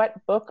don't know what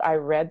book I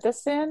read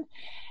this in.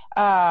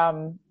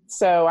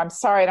 So I'm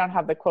sorry I don't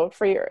have the quote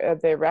for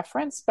the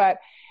reference, but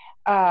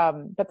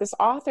this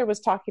author was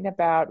talking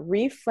about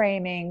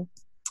reframing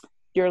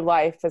your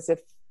life as if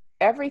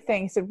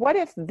everything, he said, what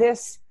if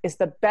this is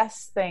the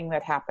best thing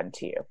that happened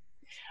to you?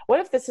 What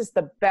if this is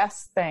the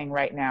best thing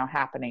right now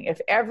happening? If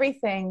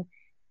everything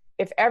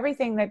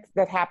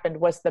that happened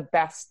was the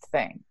best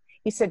thing.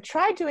 He said,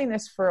 try doing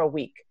this for a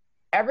week.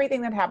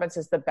 Everything that happens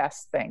is the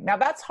best thing. Now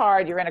that's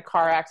hard. You're in a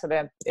car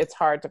accident. It's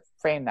hard to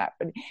frame that.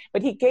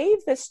 But he gave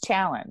this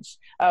challenge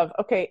of,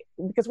 okay,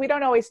 because we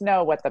don't always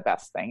know what the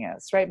best thing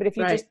is, right? But if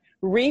you just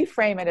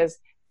reframe it as,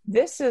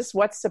 this is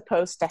what's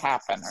supposed to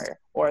happen,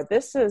 or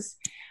this is,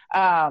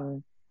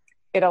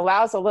 it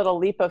allows a little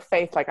leap of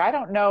faith. Like, I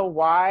don't know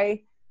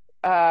why,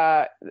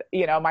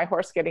 my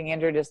horse getting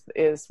injured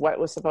is what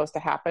was supposed to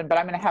happen, but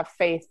I'm going to have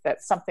faith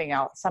that something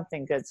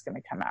good's going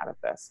to come out of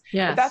this.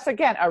 Yes. But that's,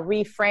 again, a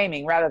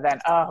reframing rather than,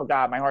 oh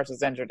God, my horse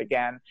is injured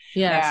again.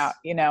 Yes.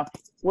 Now,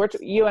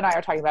 you and I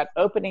are talking about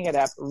opening it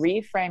up,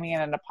 reframing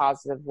it in a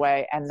positive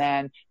way, and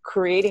then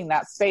creating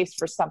that space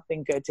for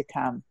something good to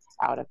come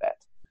out of it.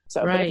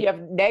 So but if you have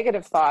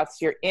negative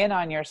thoughts, you're in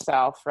on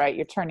yourself, right?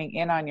 You're turning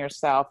in on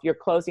yourself. You're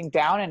closing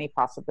down any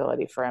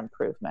possibility for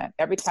improvement.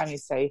 Every time you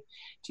say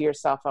to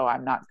yourself, oh,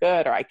 I'm not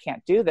good, or I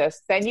can't do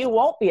this, then you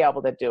won't be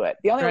able to do it.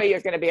 The only way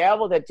you're going to be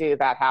able to do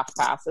that half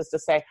pass is to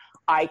say,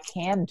 I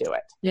can do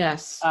it.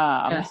 Yes.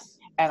 Yes.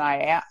 And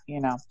I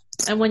am,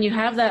 And when you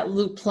have that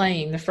loop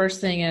playing, the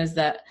first thing is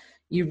that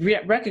you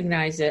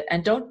recognize it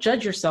and don't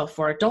judge yourself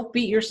for it. Don't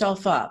beat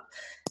yourself up.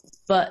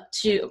 But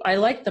I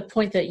like the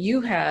point that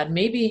you had.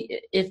 Maybe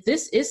if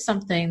this is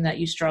something that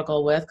you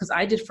struggle with, because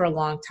I did for a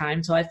long time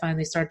until I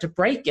finally started to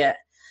break it,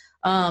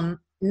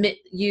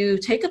 you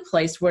take a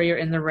place where you're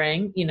in the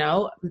ring,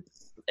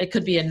 it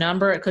could be a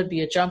number, it could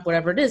be a jump,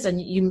 whatever it is, and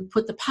you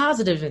put the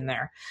positive in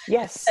there.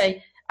 Yes.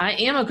 Say, I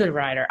am a good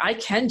rider. I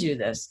can do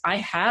this. I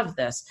have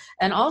this.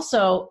 And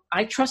also,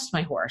 I trust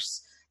my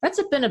horse.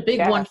 That's been a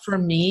big one for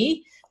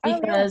me.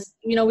 Because,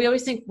 we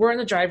always think we're in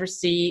the driver's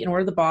seat and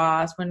we're the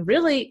boss, when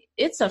really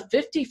it's a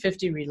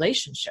 50-50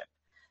 relationship,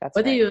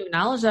 whether you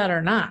acknowledge that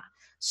or not.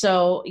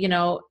 So,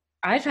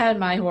 I've had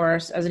my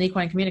horse as an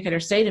equine communicator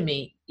say to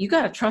me, you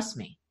got to trust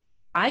me.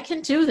 I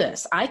can do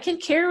this. I can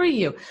carry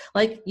you.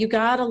 Like, you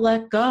got to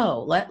let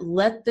go.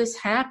 Let this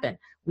happen.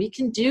 We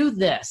can do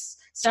this.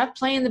 Stop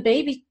playing the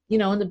baby,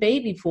 in the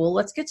baby pool.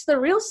 Let's get to the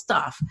real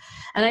stuff.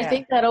 And I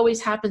think that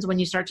always happens when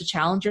you start to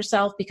challenge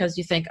yourself, because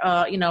you think,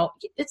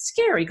 it's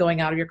scary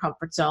going out of your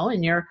comfort zone,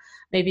 and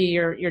maybe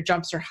your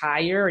jumps are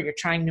higher, or you're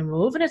trying to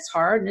move and it's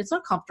hard and it's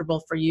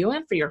uncomfortable for you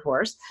and for your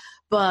horse.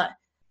 But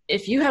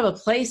if you have a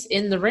place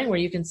in the ring where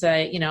you can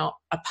say,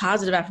 a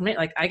positive affirmation,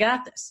 like, I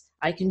got this,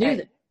 I can do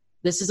this.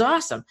 This is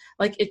awesome.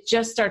 Like, it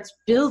just starts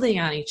building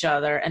on each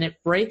other and it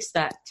breaks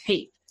that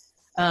tape.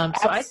 So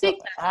I think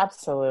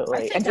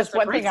absolutely. And just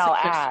one thing I'll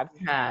add,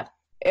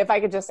 if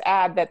I could just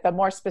add that the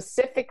more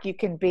specific you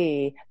can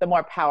be, the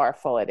more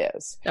powerful it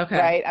is. Okay.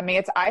 Right. I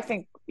mean,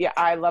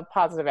 I love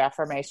positive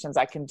affirmations.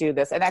 I can do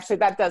this. And actually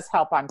that does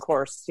help on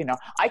course.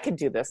 I can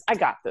do this. I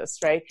got this.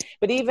 Right.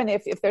 But even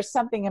if there's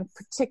something in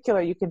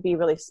particular, you can be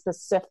really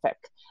specific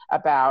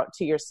about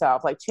to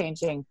yourself, like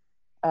changing,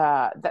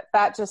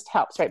 that just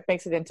helps, right?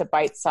 Makes it into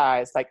bite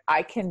size. Like,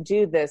 I can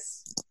do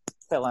this,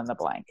 fill in the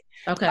blank.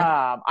 Okay.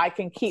 I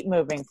can keep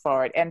moving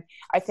forward. And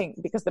I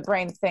think because the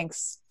brain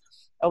thinks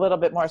a little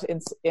bit more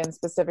in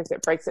specifics,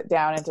 it breaks it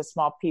down into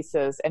small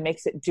pieces and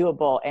makes it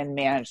doable and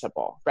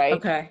manageable, right?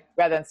 Okay.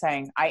 Rather than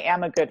saying, I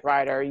am a good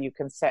rider, you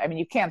can say,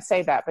 you can't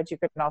say that, but you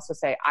can also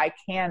say, I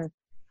can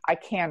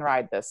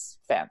ride this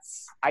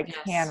fence. I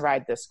can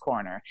ride this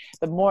corner.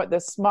 The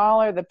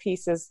smaller the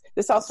pieces,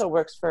 this also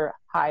works for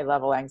high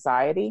level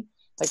anxiety.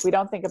 Like, we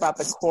don't think about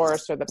the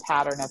course or the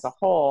pattern as a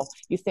whole.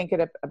 You think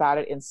about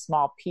it in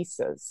small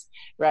pieces,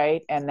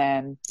 right? And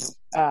then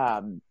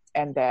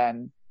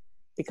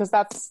because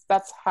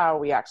that's how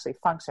we actually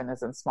function,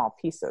 is in small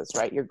pieces,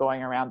 right? You're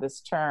going around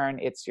this turn,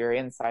 it's your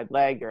inside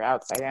leg, your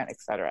outside hand,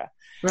 etc.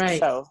 Right.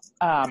 So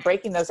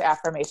breaking those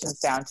affirmations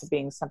down to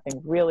being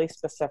something really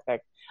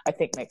specific, I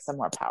think makes them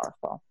more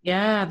powerful.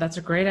 Yeah, that's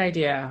a great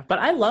idea. But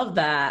I love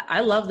that.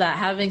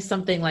 Having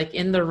something like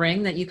in the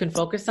ring that you can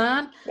focus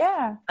on.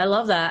 Yeah. I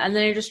love that. And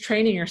then you're just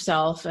training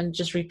yourself and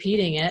just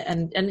repeating it.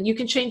 And you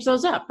can change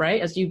those up,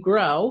 right? As you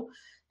grow,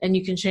 and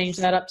you can change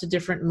that up to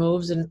different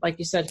moves. And like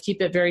you said,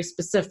 keep it very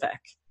specific.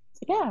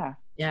 Yeah.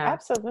 Yeah.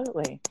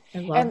 Absolutely. I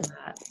love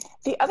that.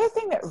 The other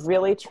thing that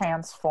really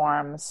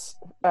transforms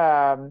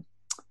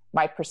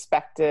my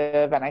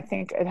perspective, and I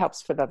think it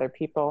helps with other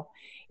people,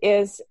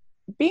 is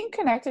being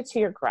connected to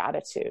your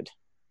gratitude.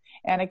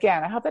 And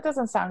again, I hope that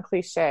doesn't sound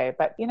cliche,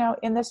 but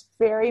in this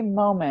very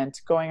moment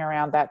going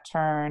around that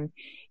turn,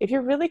 if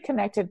you're really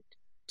connected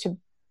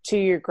to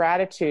your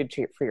gratitude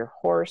for your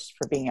horse,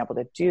 for being able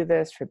to do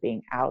this, for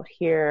being out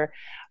here,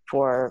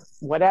 for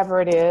whatever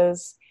it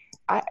is,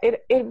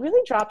 it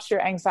really drops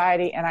your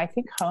anxiety, and I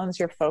think hones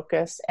your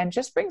focus and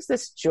just brings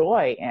this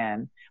joy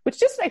in, which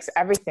just makes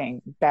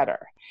everything better.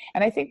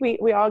 And I think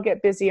we all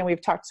get busy, and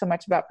we've talked so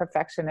much about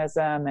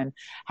perfectionism and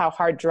how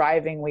hard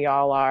driving we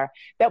all are,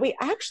 that we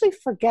actually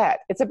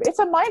forget. It's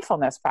a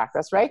mindfulness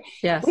practice, right?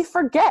 Yes. We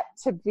forget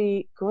to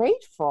be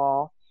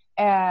grateful.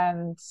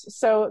 And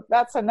so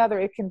that's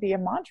it can be a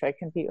mantra. It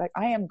can be like,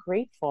 I am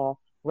grateful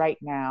right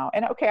now.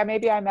 And okay,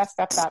 maybe I messed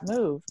up that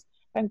move.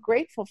 I'm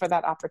grateful for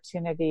that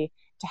opportunity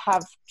to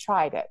have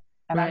tried it.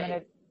 And I'm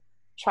going to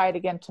try it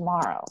again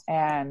tomorrow.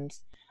 And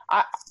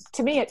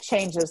to me, it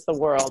changes the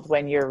world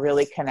when you're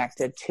really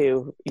connected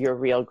to your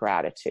real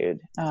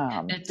gratitude.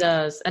 It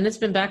does. And it's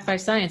been backed by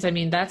science. I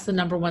mean, that's the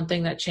number one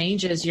thing that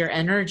changes your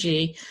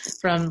energy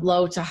from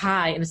low to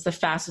high. And it's the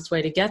fastest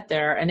way to get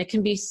there. And it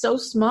can be so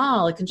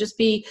small. It can just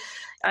be,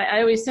 I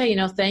always say,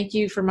 thank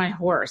you for my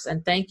horse,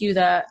 and thank you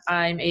that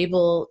I'm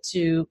able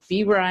to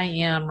be where I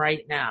am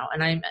right now.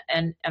 And I'm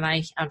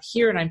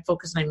here, and I'm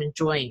focused, and I'm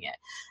enjoying it.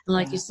 And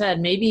like you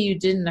said, maybe you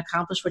didn't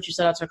accomplish what you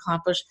set out to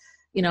accomplish,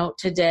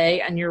 today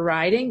and you're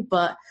riding,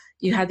 but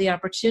you had the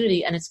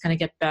opportunity, and it's going to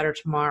get better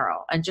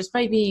tomorrow. And just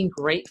by being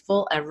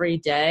grateful every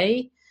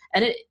day,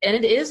 and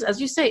it is, as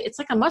you say, it's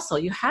like a muscle.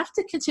 You have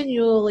to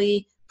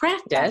continually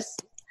practice,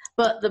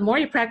 but the more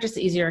you practice,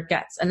 the easier it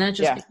gets. And then it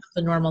just becomes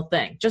a normal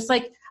thing. Just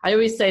like I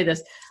always say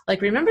this,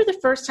 like, remember the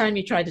first time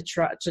you tried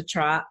to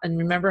trot, and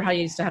remember how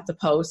you used to have to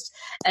post,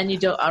 and you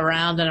do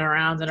around and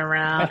around and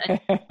around, and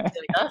you'd be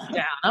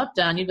like, up,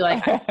 down. You'd be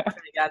like, I'm never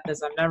going to get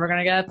this. I'm never going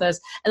to get this.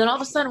 And then all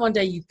of a sudden one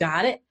day you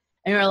got it,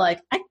 And you're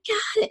like, I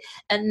got it.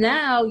 And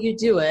now you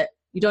do it.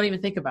 You don't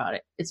even think about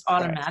it. It's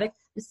automatic. Right.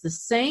 It's the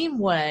same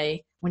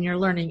way when you're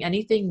learning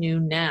anything new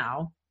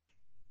now,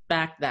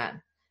 back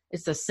then.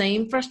 It's the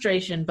same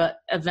frustration, but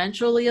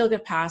eventually you'll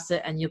get past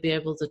it and you'll be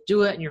able to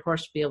do it and your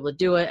horse will be able to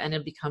do it and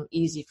it'll become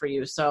easy for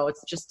you. So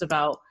it's just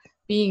about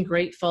being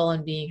grateful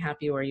and being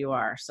happy where you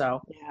are.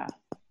 So yeah.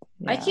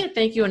 I can't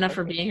thank you enough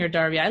for being here,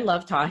 Darby. I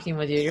love talking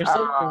with you. You're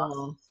so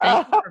cool.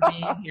 Thank you for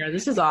being here.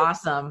 This is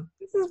awesome.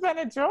 This has been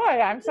a joy.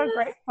 I'm so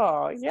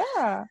grateful.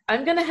 Yeah.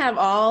 I'm going to have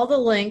all the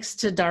links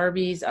to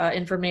Darby's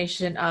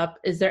information up.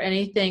 Is there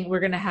anything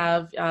we're going to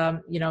have,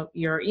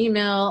 your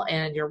email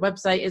and your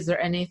website? Is there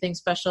anything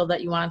special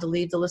that you wanted to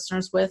leave the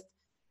listeners with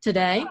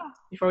today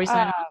before we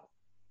sign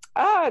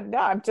off? No,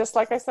 I'm just,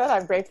 like I said,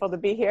 I'm grateful to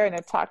be here and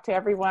to talk to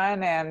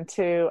everyone and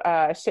to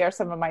share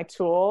some of my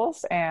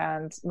tools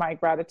and my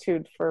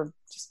gratitude for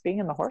just being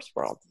in the horse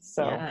world.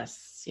 So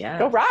yes.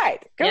 Go ride.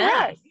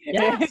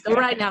 Yes, go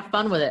ride and have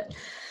fun with it.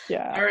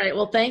 Yeah. All right.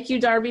 Well, thank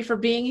you, Darby, for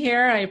being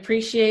here. I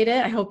appreciate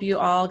it. I hope you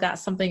all got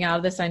something out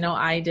of this. I know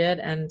I did.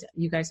 And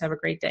you guys have a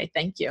great day.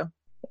 Thank you.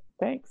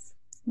 Thanks.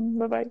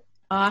 Bye-bye.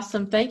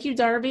 Awesome. Thank you,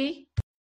 Darby.